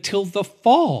 until the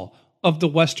fall of the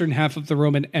western half of the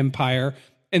Roman Empire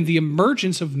and the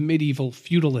emergence of medieval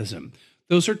feudalism.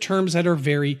 Those are terms that are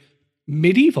very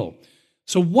medieval.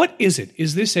 So what is it?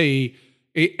 Is this a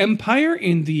empire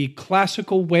in the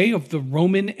classical way of the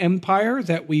Roman Empire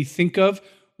that we think of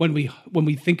when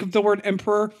we think of the word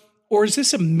emperor? Or is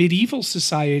this a medieval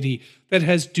society that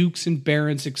has dukes and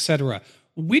barons, etc.?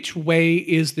 Which way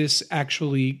is this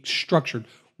actually structured?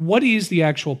 What is the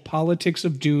actual politics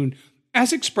of Dune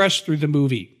as expressed through the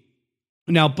movie?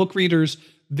 Now, book readers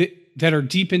that are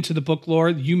deep into the book lore,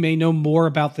 you may know more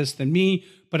about this than me,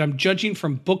 but I'm judging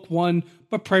from book one,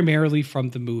 but primarily from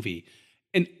the movie.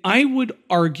 And I would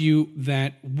argue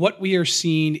that what we are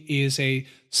seeing is a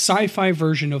sci-fi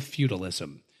version of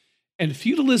feudalism. And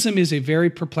feudalism is a very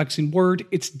perplexing word.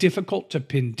 It's difficult to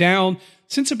pin down.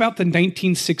 Since about the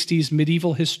 1960s,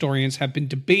 medieval historians have been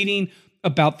debating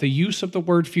about the use of the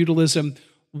word feudalism,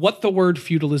 what the word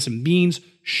feudalism means,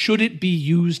 should it be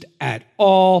used at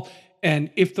all, and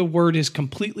if the word is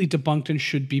completely debunked and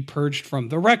should be purged from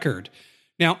the record.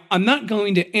 Now, I'm not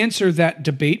going to answer that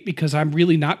debate because I'm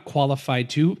really not qualified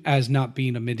to, as not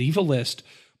being a medievalist,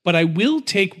 but I will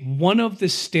take one of the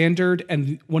standard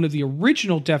and one of the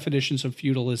original definitions of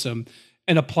feudalism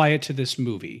and apply it to this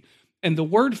movie. And the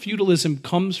word feudalism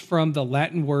comes from the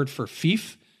Latin word for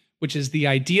fief, which is the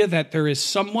idea that there is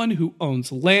someone who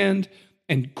owns land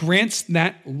and grants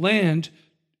that land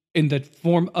in the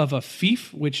form of a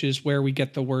fief, which is where we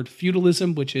get the word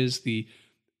feudalism, which is the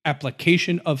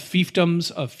application of fiefdoms,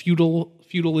 of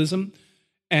feudalism.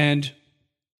 And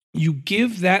you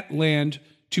give that land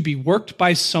to be worked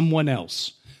by someone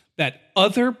else. That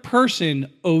other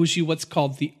person owes you what's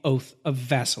called the oath of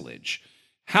vassalage.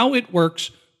 How it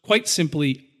works, quite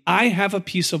simply, I have a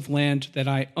piece of land that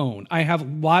I own. I have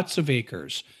lots of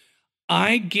acres.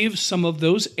 I give some of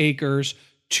those acres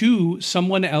to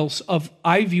someone else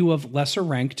I view of lesser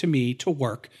rank to me to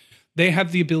work. They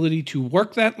have the ability to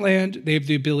work that land. They have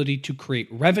the ability to create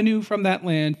revenue from that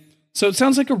land. So it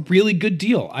sounds like a really good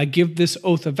deal. I give this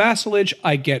oath of vassalage.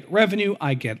 I get revenue.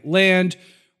 I get land.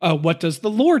 What does the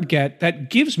Lord get that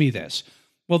gives me this?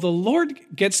 Well, the Lord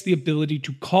gets the ability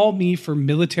to call me for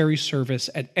military service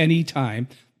at any time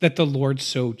that the Lord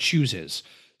so chooses.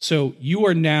 So you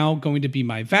are now going to be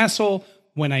my vassal.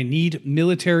 When I need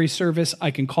military service,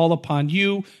 I can call upon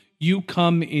you. You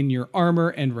come in your armor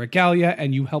and regalia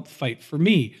and you help fight for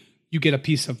me. You get a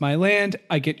piece of my land.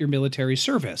 I get your military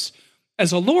service.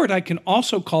 As a lord, I can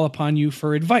also call upon you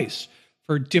for advice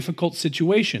for difficult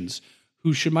situations.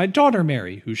 Who should my daughter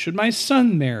marry? Who should my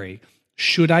son marry?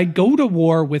 Should I go to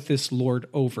war with this lord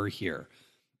over here?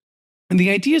 And the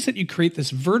idea is that you create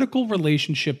this vertical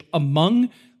relationship among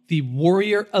the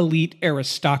warrior elite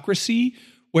aristocracy,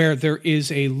 where there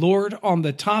is a lord on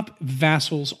the top,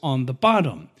 vassals on the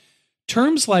bottom.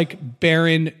 Terms like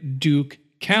baron, duke,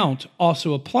 count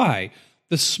also apply.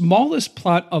 The smallest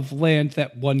plot of land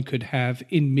that one could have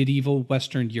in medieval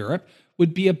Western Europe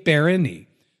would be a barony.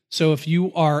 So if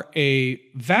you are a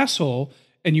vassal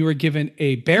and you are given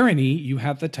a barony, you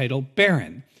have the title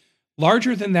baron.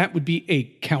 Larger than that would be a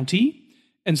county.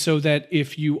 And so that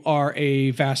if you are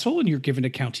a vassal and you're given a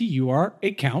county, you are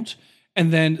a count.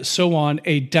 And then so on,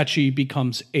 a duchy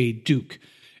becomes a duke.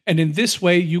 And in this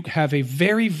way, you have a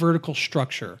very vertical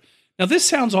structure. Now, this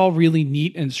sounds all really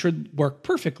neat and should work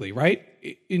perfectly, right?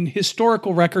 In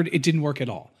historical record, it didn't work at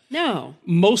all. No.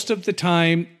 Most of the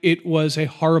time, it was a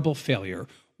horrible failure.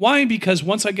 Why? Because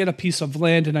once I get a piece of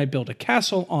land and I build a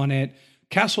castle on it,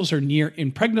 castles are near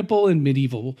impregnable in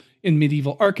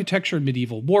medieval architecture and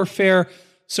medieval warfare.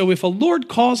 So if a lord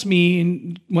calls me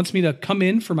and wants me to come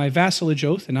in for my vassalage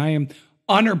oath and I am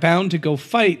honor bound to go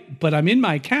fight, but I'm in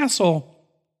my castle,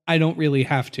 I don't really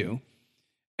have to.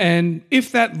 And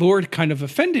if that lord kind of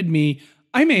offended me,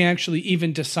 I may actually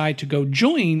even decide to go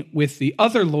join with the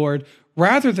other lord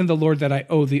rather than the lord that I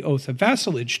owe the oath of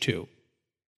vassalage to.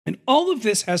 And all of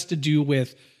this has to do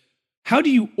with how do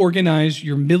you organize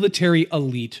your military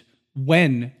elite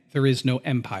when there is no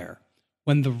empire?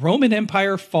 When the Roman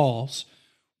Empire falls,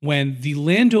 when the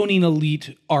landowning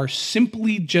elite are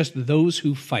simply just those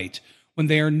who fight, when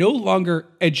they are no longer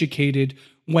educated,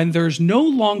 when there's no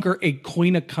longer a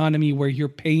coin economy where you're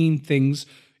paying things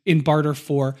in barter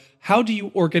for, how do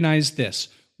you organize this?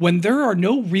 When there are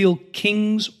no real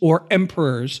kings or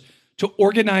emperors to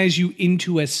organize you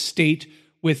into a state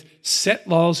with set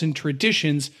laws and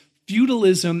traditions,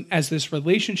 feudalism as this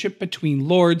relationship between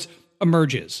lords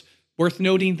emerges. Worth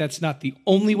noting, that's not the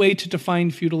only way to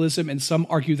define feudalism, and some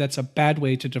argue that's a bad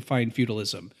way to define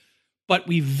feudalism. But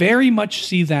we very much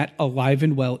see that alive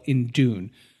and well in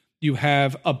Dune. You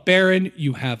have a baron,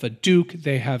 you have a duke,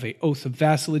 they have an oath of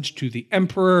vassalage to the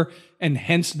emperor, and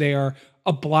hence they are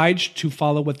obliged to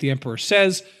follow what the emperor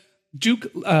says. Duke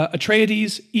Leto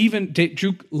Atreides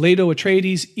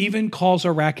even calls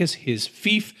Arrakis his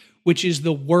fief, which is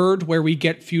the word where we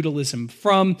get feudalism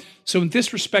from. So in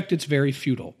this respect, it's very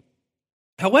feudal.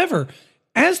 However,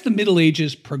 as the Middle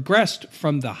Ages progressed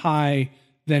from the high,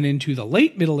 then into the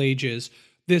late Middle Ages,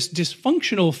 this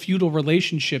dysfunctional feudal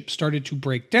relationship started to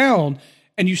break down,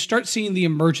 and you start seeing the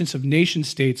emergence of nation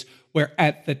states where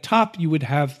at the top you would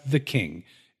have the king,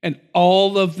 and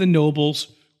all of the nobles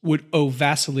would owe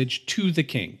vassalage to the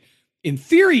king. In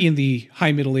theory, in the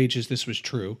High Middle Ages, this was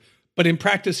true, but in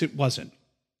practice, it wasn't.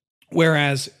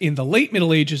 Whereas in the late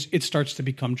Middle Ages, it starts to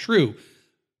become true.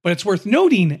 But it's worth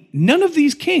noting, none of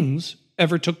these kings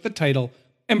ever took the title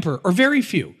emperor, or very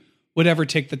few would ever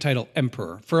take the title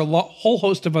emperor, for a whole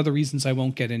host of other reasons I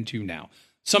won't get into now.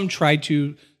 Some tried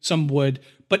to, some would,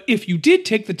 but if you did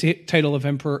take the title of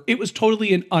emperor, it was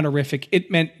totally an honorific.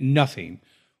 It meant nothing.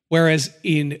 Whereas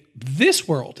in this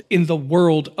world, in the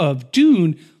world of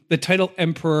Dune, the title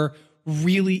emperor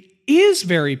really is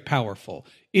very powerful.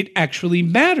 It actually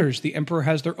matters. The emperor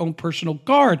has their own personal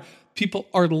guard. People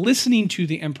are listening to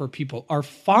the emperor. People are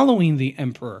following the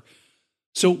emperor.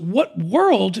 So what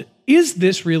world is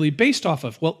this really based off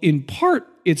of? Well, in part,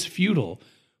 it's feudal,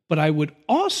 but I would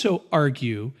also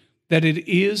argue that it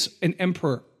is an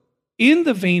emperor in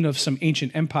the vein of some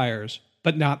ancient empires,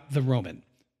 but not the Roman.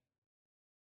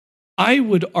 I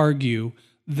would argue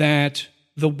that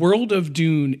the world of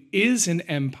Dune is an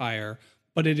empire,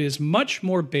 but it is much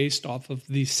more based off of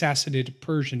the Sassanid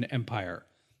Persian Empire,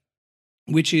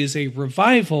 which is a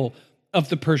revival of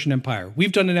the Persian Empire.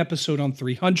 We've done an episode on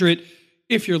 300.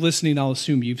 If you're listening, I'll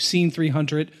assume you've seen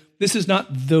 300. This is not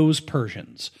those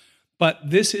Persians, but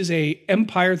this is an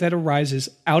empire that arises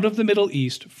out of the Middle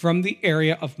East from the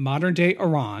area of modern-day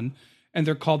Iran, and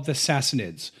they're called the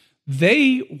Sassanids.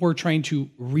 They were trying to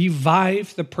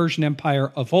revive the Persian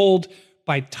Empire of old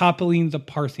by toppling the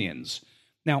Parthians.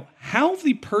 Now, how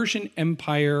the Persian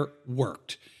Empire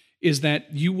worked is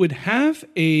that you would have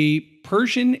a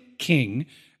Persian king,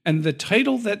 and the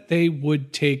title that they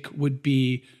would take would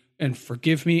be, and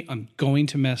forgive me, I'm going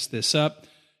to mess this up,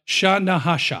 Shah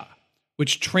Nahasha,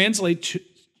 which translates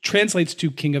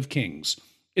to King of Kings.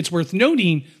 It's worth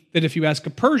noting that if you ask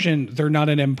a Persian, they're not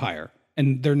an empire,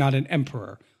 and they're not an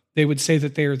emperor. They would say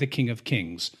that they are the King of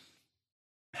Kings.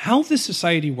 How this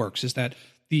society works is that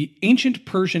the ancient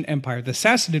Persian Empire, the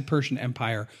Sassanid Persian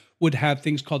Empire, would have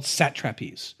things called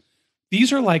satrapies.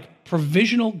 These are like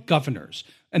provisional governors,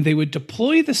 and they would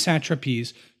deploy the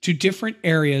satrapies to different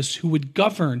areas who would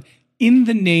govern in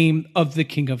the name of the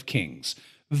King of Kings,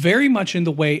 very much in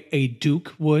the way a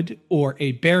duke would or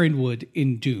a baron would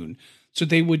in Dune. So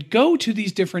they would go to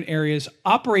these different areas,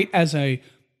 operate as a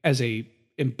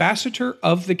ambassador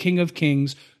of the King of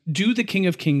Kings, do the King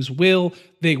of Kings' will.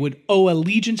 They would owe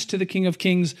allegiance to the King of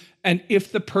Kings, and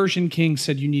if the Persian king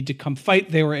said you need to come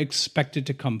fight, they were expected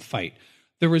to come fight.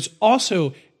 There was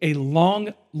also a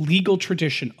long legal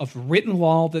tradition of written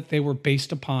law that they were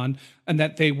based upon and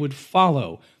that they would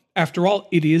follow. After all,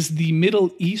 it is the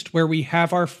Middle East where we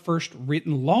have our first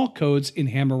written law codes in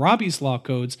Hammurabi's law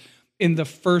codes, in the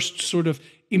first sort of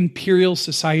imperial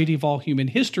society of all human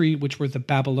history, which were the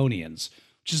Babylonians,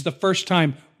 which is the first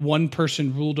time one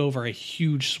person ruled over a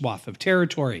huge swath of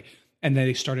territory, and then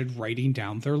they started writing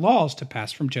down their laws to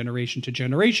pass from generation to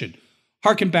generation.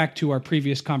 Harken back to our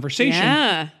previous conversation.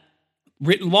 Yeah.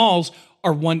 Written laws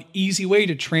are one easy way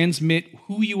to transmit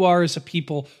who you are as a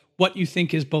people, what you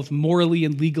think is both morally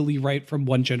and legally right from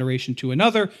one generation to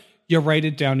another. You write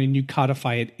it down and you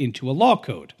codify it into a law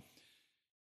code.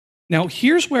 Now,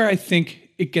 here's where I think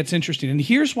it gets interesting, and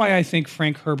here's why I think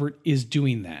Frank Herbert is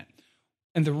doing that.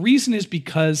 And the reason is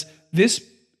because this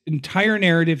entire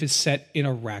narrative is set in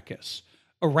Arrakis.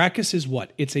 Arrakis is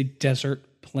what? It's a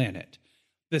desert planet.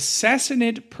 The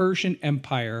Sassanid Persian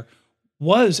Empire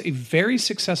was a very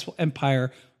successful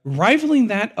empire, rivaling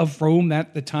that of Rome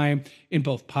at the time in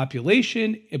both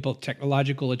population, in both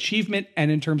technological achievement,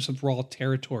 and in terms of raw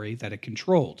territory that it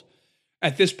controlled.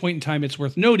 At this point in time, it's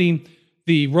worth noting,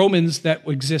 the Romans that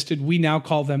existed, we now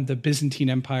call them the Byzantine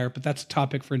Empire, but that's a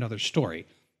topic for another story.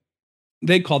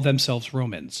 They called themselves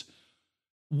Romans.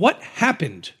 What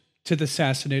happened to the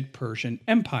Sassanid Persian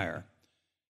Empire?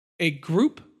 A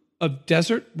group of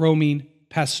desert roaming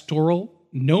pastoral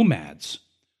nomads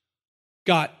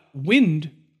got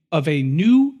wind of a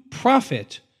new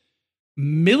prophet,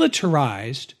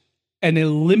 militarized and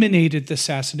eliminated the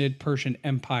Sassanid Persian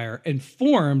Empire and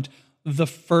formed the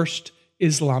first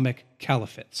Islamic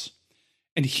caliphates.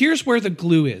 And here's where the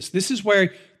glue is. This is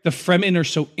where the Fremen are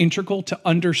so integral to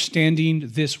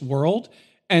understanding this world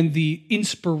and the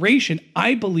inspiration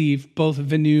I believe both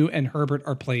Venu and Herbert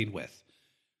are playing with.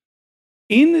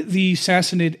 In the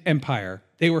Sassanid Empire,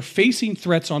 they were facing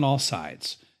threats on all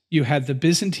sides. You had the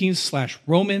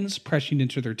Byzantines/Romans pressing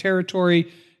into their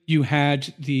territory. You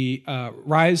had the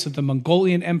rise of the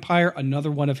Mongolian Empire,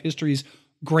 another one of history's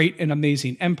great and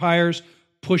amazing empires,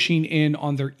 pushing in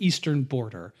on their eastern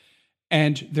border.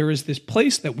 And there is this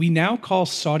place that we now call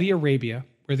Saudi Arabia,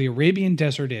 where the Arabian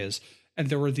desert is, and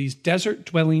there were these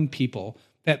desert-dwelling people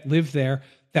that lived there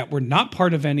that were not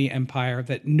part of any empire,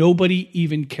 that nobody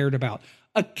even cared about.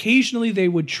 Occasionally, they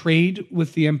would trade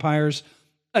with the empires.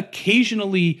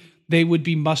 Occasionally, they would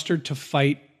be mustered to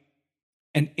fight.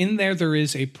 And in there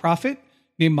is a prophet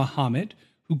named Muhammad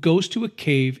who goes to a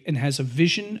cave and has a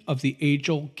vision of the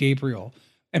angel Gabriel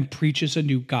and preaches a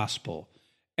new gospel.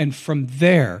 And from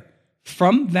there,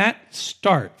 from that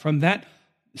start, from that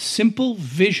simple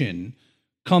vision,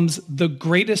 comes the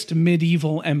greatest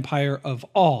medieval empire of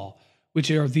all,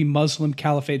 which are the Muslim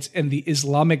caliphates and the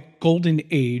Islamic golden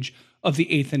age of the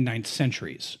 8th and 9th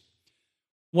centuries.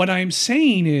 What I'm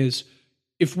saying is,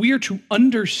 if we are to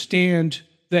understand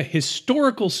the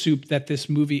historical soup that this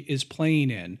movie is playing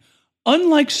in,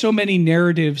 unlike so many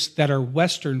narratives that are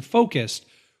Western focused,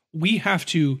 we have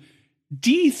to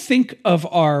de-think of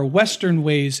our Western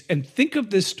ways and think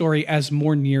of this story as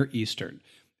more Near Eastern,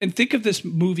 and think of this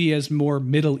movie as more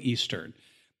Middle Eastern.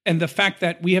 And the fact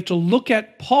that we have to look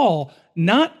at Paul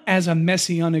not as a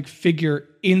messianic figure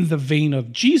in the vein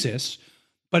of Jesus,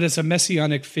 but as a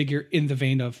messianic figure in the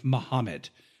vein of Muhammad.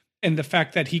 And the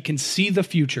fact that he can see the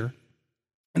future,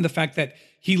 and the fact that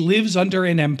he lives under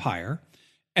an empire,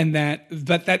 and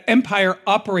that empire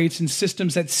operates in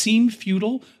systems that seem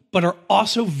feudal, but are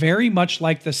also very much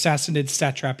like the Sassanid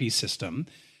satrapy system,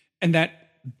 and that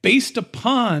based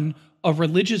upon a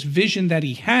religious vision that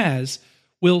he has,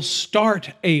 will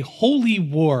start a holy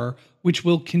war which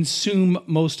will consume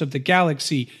most of the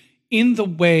galaxy in the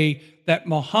way that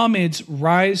Muhammad's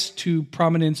rise to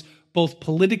prominence both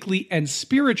politically and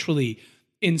spiritually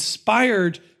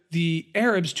inspired the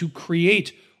Arabs to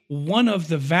create one of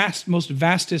the most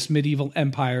vastest medieval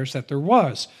empires that there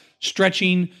was,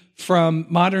 stretching from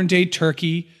modern-day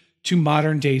Turkey to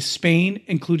modern-day Spain,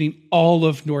 including all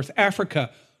of North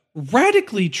Africa,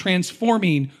 radically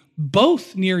transforming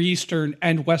both Near Eastern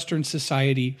and Western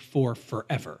society for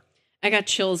forever. I got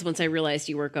chills once I realized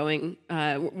you were going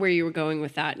where you were going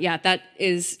with that. Yeah, that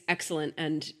is excellent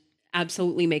and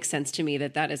absolutely makes sense to me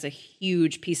that is a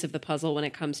huge piece of the puzzle when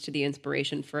it comes to the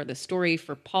inspiration for the story,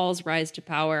 for Paul's rise to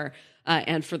power,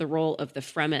 and for the role of the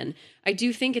Fremen. I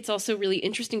do think it's also really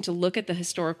interesting to look at the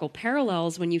historical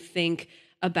parallels when you think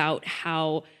about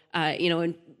how,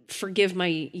 and forgive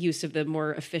my use of the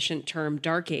more efficient term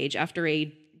Dark Age, after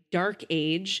a Dark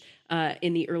Age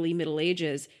in the early Middle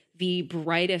Ages, the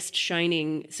brightest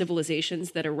shining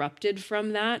civilizations that erupted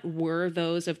from that were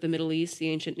those of the Middle East, the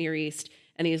ancient Near East,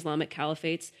 and the Islamic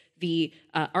caliphates. The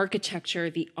architecture,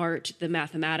 the art, the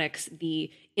mathematics, the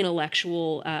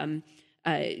intellectual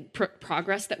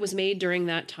progress that was made during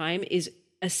that time is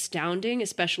astounding,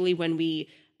 especially when we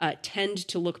tend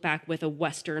to look back with a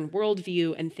Western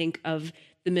worldview and think of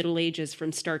the Middle Ages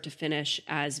from start to finish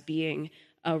as being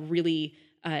a really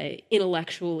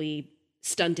intellectually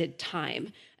stunted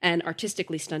time and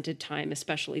artistically stunted time,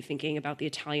 especially thinking about the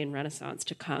Italian Renaissance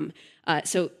to come.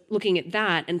 So looking at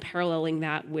that and paralleling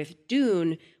that with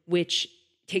Dune, which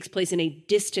takes place in a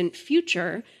distant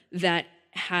future that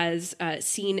has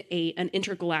seen an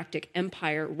intergalactic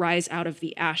empire rise out of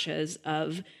the ashes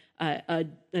of a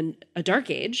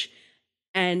dark age,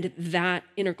 and that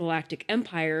intergalactic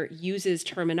empire uses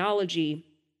terminology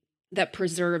that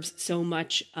preserves so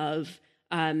much of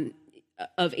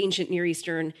ancient Near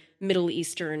Eastern, Middle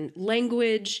Eastern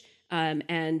language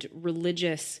and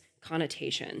religious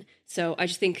connotation. So I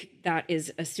just think that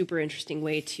is a super interesting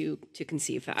way to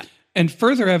conceive that. And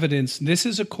further evidence, this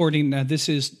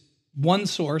is one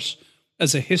source.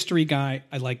 As a history guy,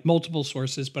 I like multiple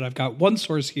sources, but I've got one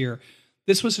source here.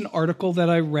 This was an article that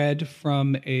I read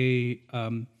from a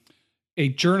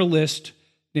journalist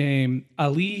named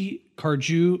Ali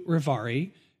Karju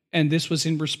Rivari. And this was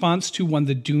in response to when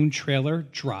the Dune trailer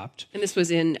dropped. And this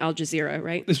was in Al Jazeera,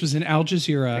 right? This was in Al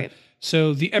Jazeera. Right.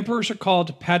 So the emperors are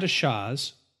called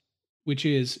padishahs, which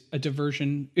is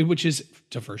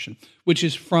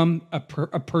from a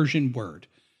Persian word.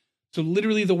 So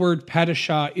literally the word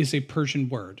padishah is a Persian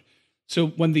word. So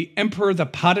when the emperor, the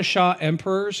padishah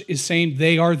emperors, is saying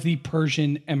they are the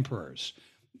Persian emperors.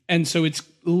 And so it's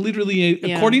literally,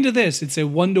 according to this, it's a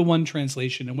one-to-one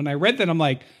translation. And when I read that, I'm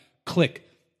like, click.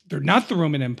 They're not the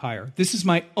Roman Empire. This is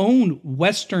my own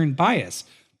Western bias.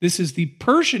 This is the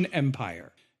Persian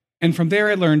Empire. And from there,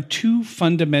 I learned two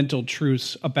fundamental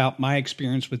truths about my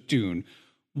experience with Dune.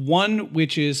 One,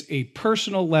 which is a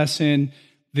personal lesson.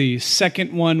 The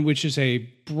second one, which is a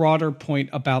broader point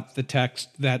about the text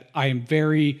that I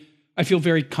feel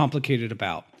very complicated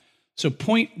about. So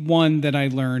point one that I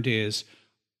learned is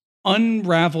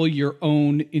unravel your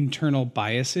own internal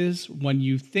biases when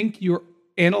you think you're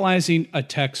analyzing a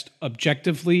text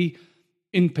objectively,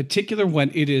 in particular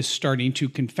when it is starting to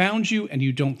confound you and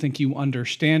you don't think you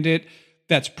understand it.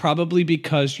 That's probably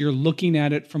because you're looking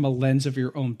at it from a lens of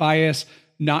your own bias,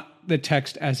 not the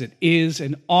text as it is.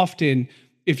 And often,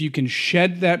 if you can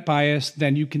shed that bias,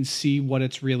 then you can see what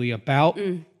it's really about.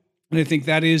 And I think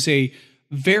that is a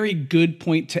very good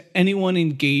point to anyone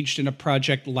engaged in a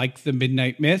project like The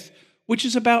Midnight Myth, which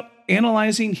is about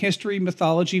analyzing history,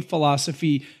 mythology,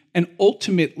 philosophy, and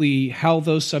ultimately how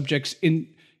those subjects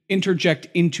interject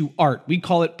into art. We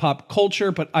call it pop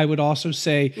culture, but I would also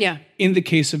say, in the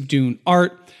case of Dune,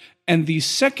 art. And the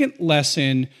second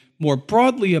lesson, more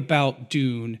broadly about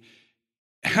Dune,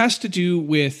 has to do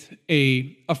with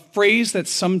a phrase that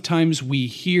sometimes we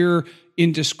hear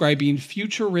in describing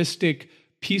futuristic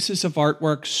pieces of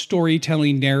artwork,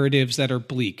 storytelling narratives that are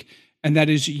bleak. And that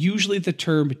is usually the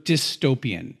term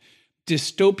dystopian.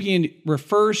 Dystopian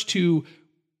refers to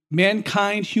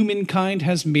humankind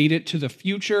has made it to the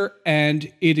future,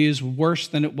 and it is worse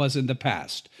than it was in the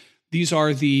past. These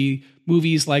are the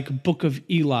movies like Book of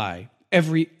Eli,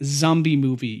 every zombie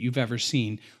movie you've ever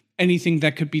seen, anything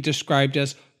that could be described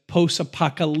as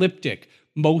post-apocalyptic.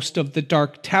 Most of the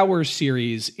Dark Tower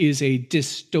series is a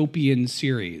dystopian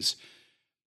series.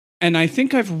 And I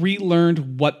think I've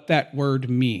relearned what that word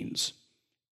means.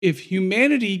 If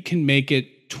humanity can make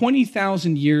it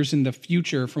 20,000 years in the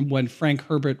future from when Frank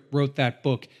Herbert wrote that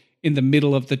book in the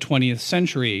middle of the 20th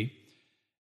century,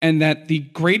 and that the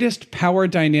greatest power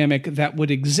dynamic that would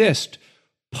exist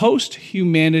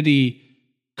post-humanity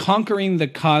conquering the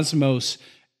cosmos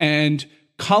and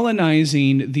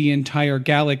colonizing the entire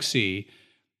galaxy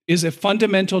is a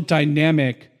fundamental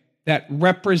dynamic that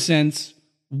represents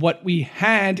what we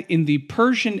had in the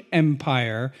Persian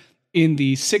Empire in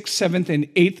the 6th, 7th, and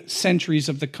 8th centuries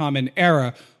of the Common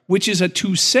Era, which is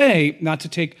to say, not to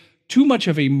take too much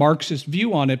of a Marxist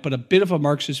view on it, but a bit of a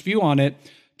Marxist view on it,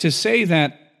 to say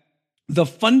that the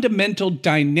fundamental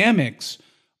dynamics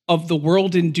of the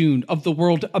world in Dune, of the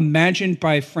world imagined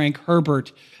by Frank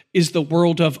Herbert, is the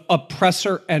world of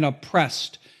oppressor and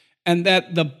oppressed. And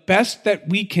that the best that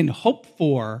we can hope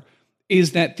for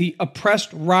is that the oppressed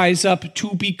rise up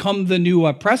to become the new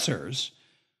oppressors.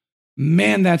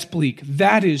 Man, that's bleak.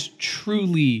 That is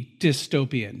truly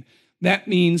dystopian. That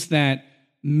means that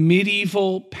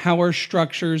medieval power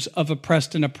structures of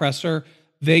oppressed and oppressor,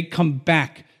 they come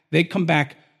back. They come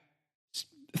back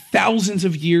thousands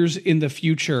of years in the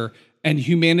future, and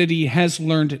humanity has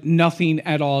learned nothing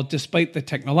at all, despite the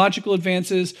technological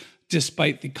advances,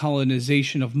 despite the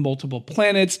colonization of multiple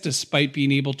planets, despite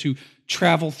being able to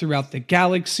travel throughout the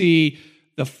galaxy.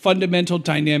 The fundamental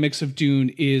dynamics of Dune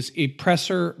is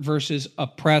oppressor versus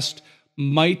oppressed.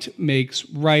 Might makes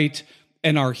right.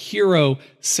 And our hero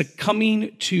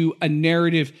succumbing to a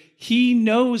narrative he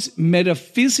knows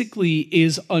metaphysically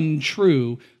is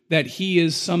untrue, that he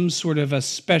is some sort of a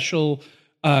special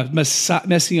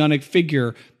messianic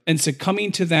figure, and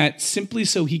succumbing to that simply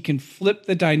so he can flip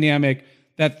the dynamic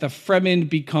that the Fremen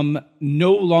become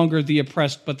no longer the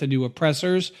oppressed but the new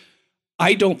oppressors.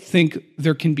 I don't think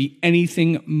there can be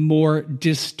anything more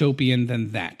dystopian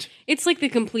than that. It's like the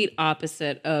complete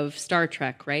opposite of Star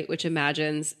Trek, right? Which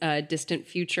imagines a distant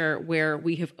future where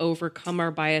we have overcome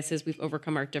our biases, we've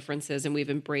overcome our differences, and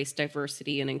we've embraced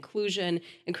diversity and inclusion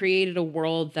and created a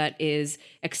world that is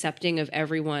accepting of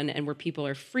everyone, and where people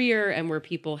are freer and where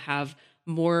people have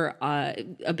more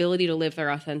ability to live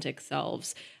their authentic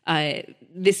selves.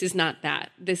 This is not that.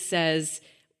 This says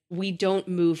we don't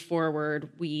move forward.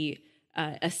 We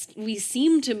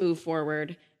seem to move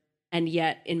forward, and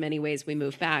yet in many ways we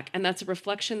move back. And that's a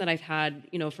reflection that I've had,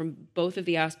 from both of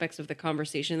the aspects of the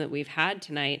conversation that we've had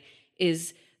tonight,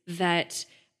 is that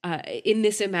in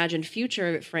this imagined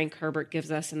future that Frank Herbert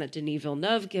gives us and that Denis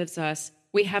Villeneuve gives us,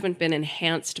 we haven't been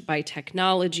enhanced by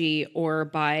technology or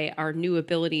by our new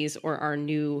abilities or our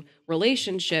new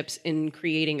relationships in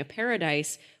creating a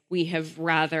paradise. We have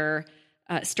rather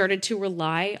started to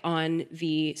rely on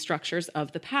the structures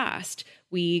of the past.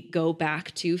 We go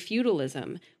back to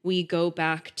feudalism. We go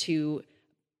back to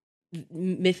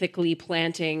mythically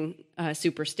planting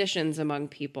superstitions among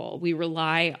people. We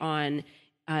rely on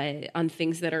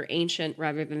things that are ancient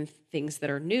rather than things that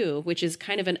are new, which is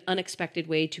kind of an unexpected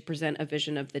way to present a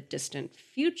vision of the distant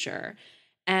future.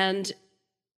 And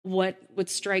what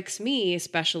strikes me,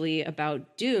 especially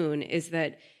about Dune, is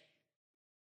that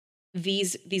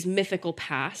these mythical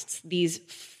pasts, these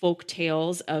folk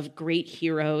tales of great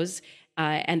heroes,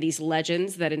 and these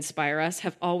legends that inspire us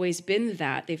have always been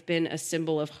that. They've been a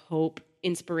symbol of hope,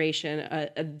 inspiration.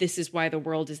 This is why the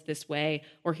world is this way,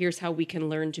 or here's how we can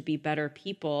learn to be better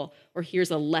people, or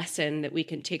here's a lesson that we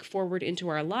can take forward into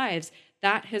our lives.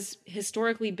 That has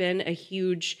historically been a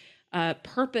huge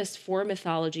purpose for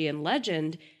mythology and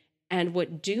legend. And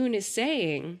what Dune is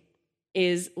saying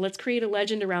is, let's create a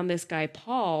legend around this guy,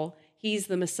 Paul. He's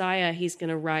the Messiah. He's going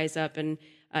to rise up and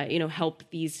help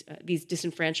these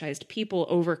disenfranchised people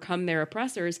overcome their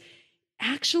oppressors.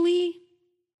 Actually,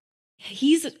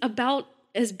 he's about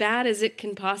as bad as it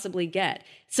can possibly get.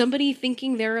 Somebody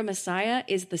thinking they're a Messiah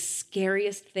is the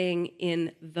scariest thing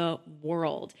in the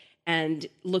world. And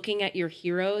looking at your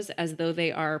heroes as though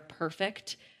they are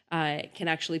perfect can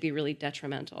actually be really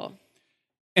detrimental.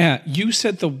 Yeah, you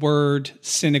said the word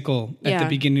cynical at the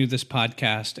beginning of this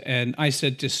podcast, and I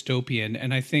said dystopian,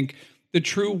 and I think the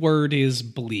true word is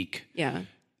bleak. Yeah.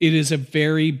 It is a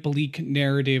very bleak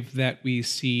narrative that we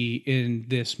see in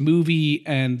this movie,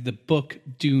 and the book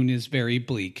Dune is very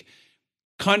bleak.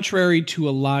 Contrary to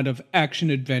a lot of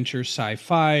action-adventure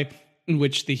sci-fi, in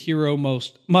which the hero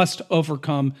must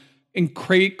overcome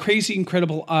crazy,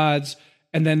 incredible odds,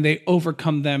 and then they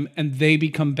overcome them and they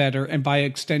become better, and by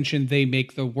extension, they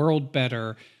make the world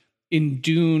better. In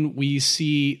Dune, we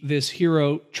see this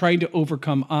hero trying to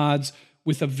overcome odds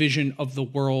with a vision of the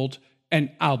world,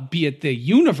 and albeit the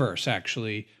universe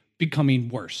actually becoming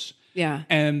worse. Yeah.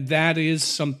 And that is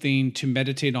something to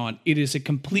meditate on. It is a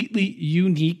completely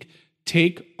unique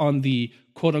take on the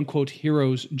quote unquote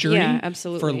hero's journey. Yeah,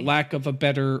 absolutely. For lack of a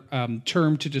better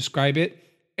term to describe it.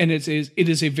 And it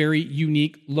is a very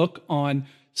unique look on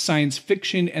science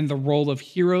fiction and the role of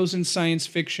heroes in science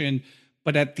fiction.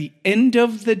 But at the end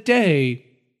of the day,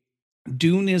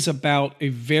 Dune is about a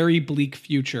very bleak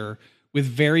future with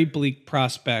very bleak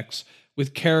prospects,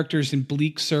 with characters in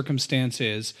bleak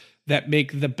circumstances that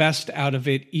make the best out of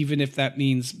it, even if that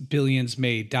means billions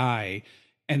may die.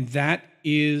 And that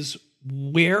is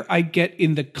where I get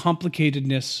in the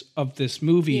complicatedness of this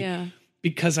movie. Yeah.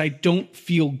 Because I don't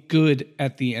feel good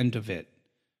at the end of it.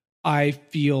 I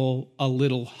feel a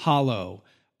little hollow.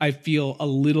 I feel a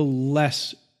little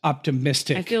less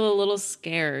optimistic. I feel a little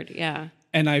scared, yeah.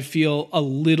 And I feel a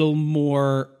little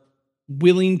more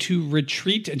willing to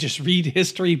retreat and just read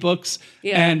history books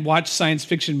and watch science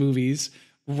fiction movies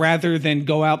rather than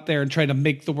go out there and try to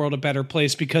make the world a better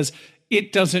place, because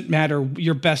it doesn't matter.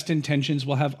 Your best intentions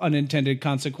will have unintended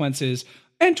consequences.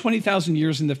 And 20,000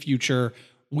 years in the future,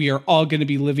 we are all going to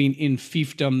be living in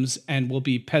fiefdoms and will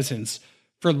be peasants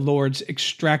for lords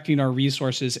extracting our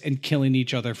resources and killing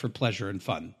each other for pleasure and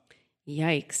fun.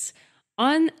 Yikes.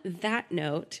 On that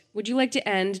note, would you like to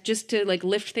end just to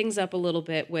lift things up a little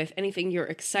bit with anything you're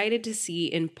excited to see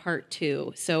in part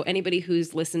 2? So anybody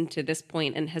who's listened to this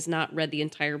point and has not read the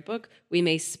entire book, we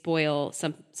may spoil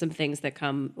some things that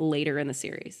come later in the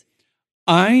series.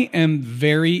 I am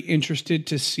very interested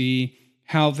to see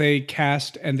how they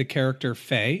cast and the character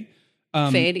Fade,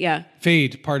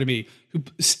 pardon me, who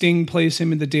Sting plays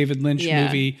him in the David Lynch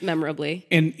movie. Memorably.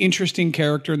 An interesting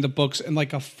character in the books and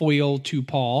like a foil to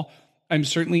Paul. I'm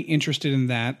certainly interested in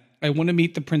that. I want to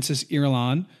meet the Princess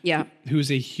Irulan, who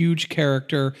is a huge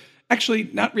character. Actually,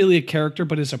 not really a character,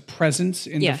 but is a presence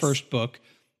in the first book.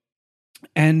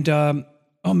 And,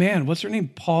 what's her name?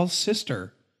 Paul's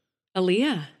sister.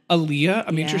 Aaliyah.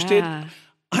 I'm interested.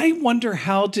 I wonder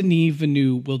how Denis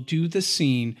Villeneuve will do the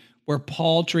scene where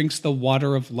Paul drinks the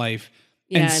water of life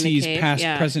and sees past,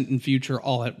 present, and future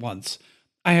all at once.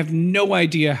 I have no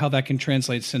idea how that can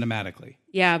translate cinematically.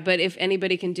 Yeah, but if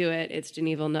anybody can do it, it's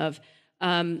Denis Villeneuve.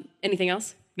 Anything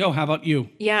else? No, how about you?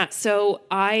 Yeah, so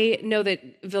I know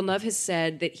that Villeneuve has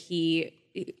said that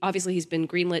he's been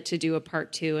greenlit to do a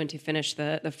part 2 and to finish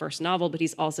the first novel, but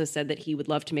he's also said that he would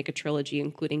love to make a trilogy,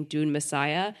 including Dune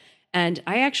Messiah. And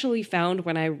I actually found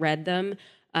when I read them,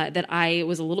 that I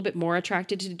was a little bit more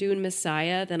attracted to Dune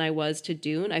Messiah than I was to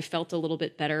Dune. I felt a little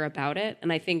bit better about it,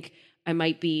 and I think I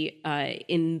might be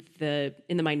in the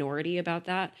minority about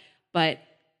that. But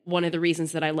one of the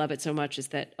reasons that I love it so much is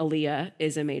that Aaliyah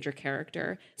is a major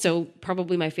character. So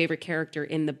probably my favorite character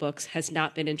in the books has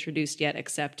not been introduced yet,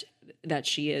 except that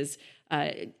she is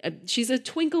she's a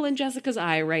twinkle in Jessica's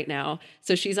eye right now.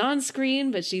 So she's on screen,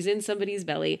 but she's in somebody's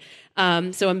belly.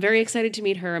 So I'm very excited to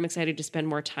meet her. I'm excited to spend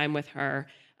more time with her.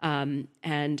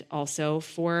 And also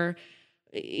for,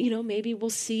 maybe we'll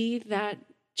see that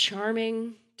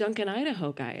charming Duncan,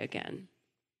 Idaho guy again.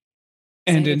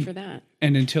 Excited for that.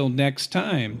 And until next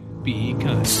time, be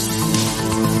kind.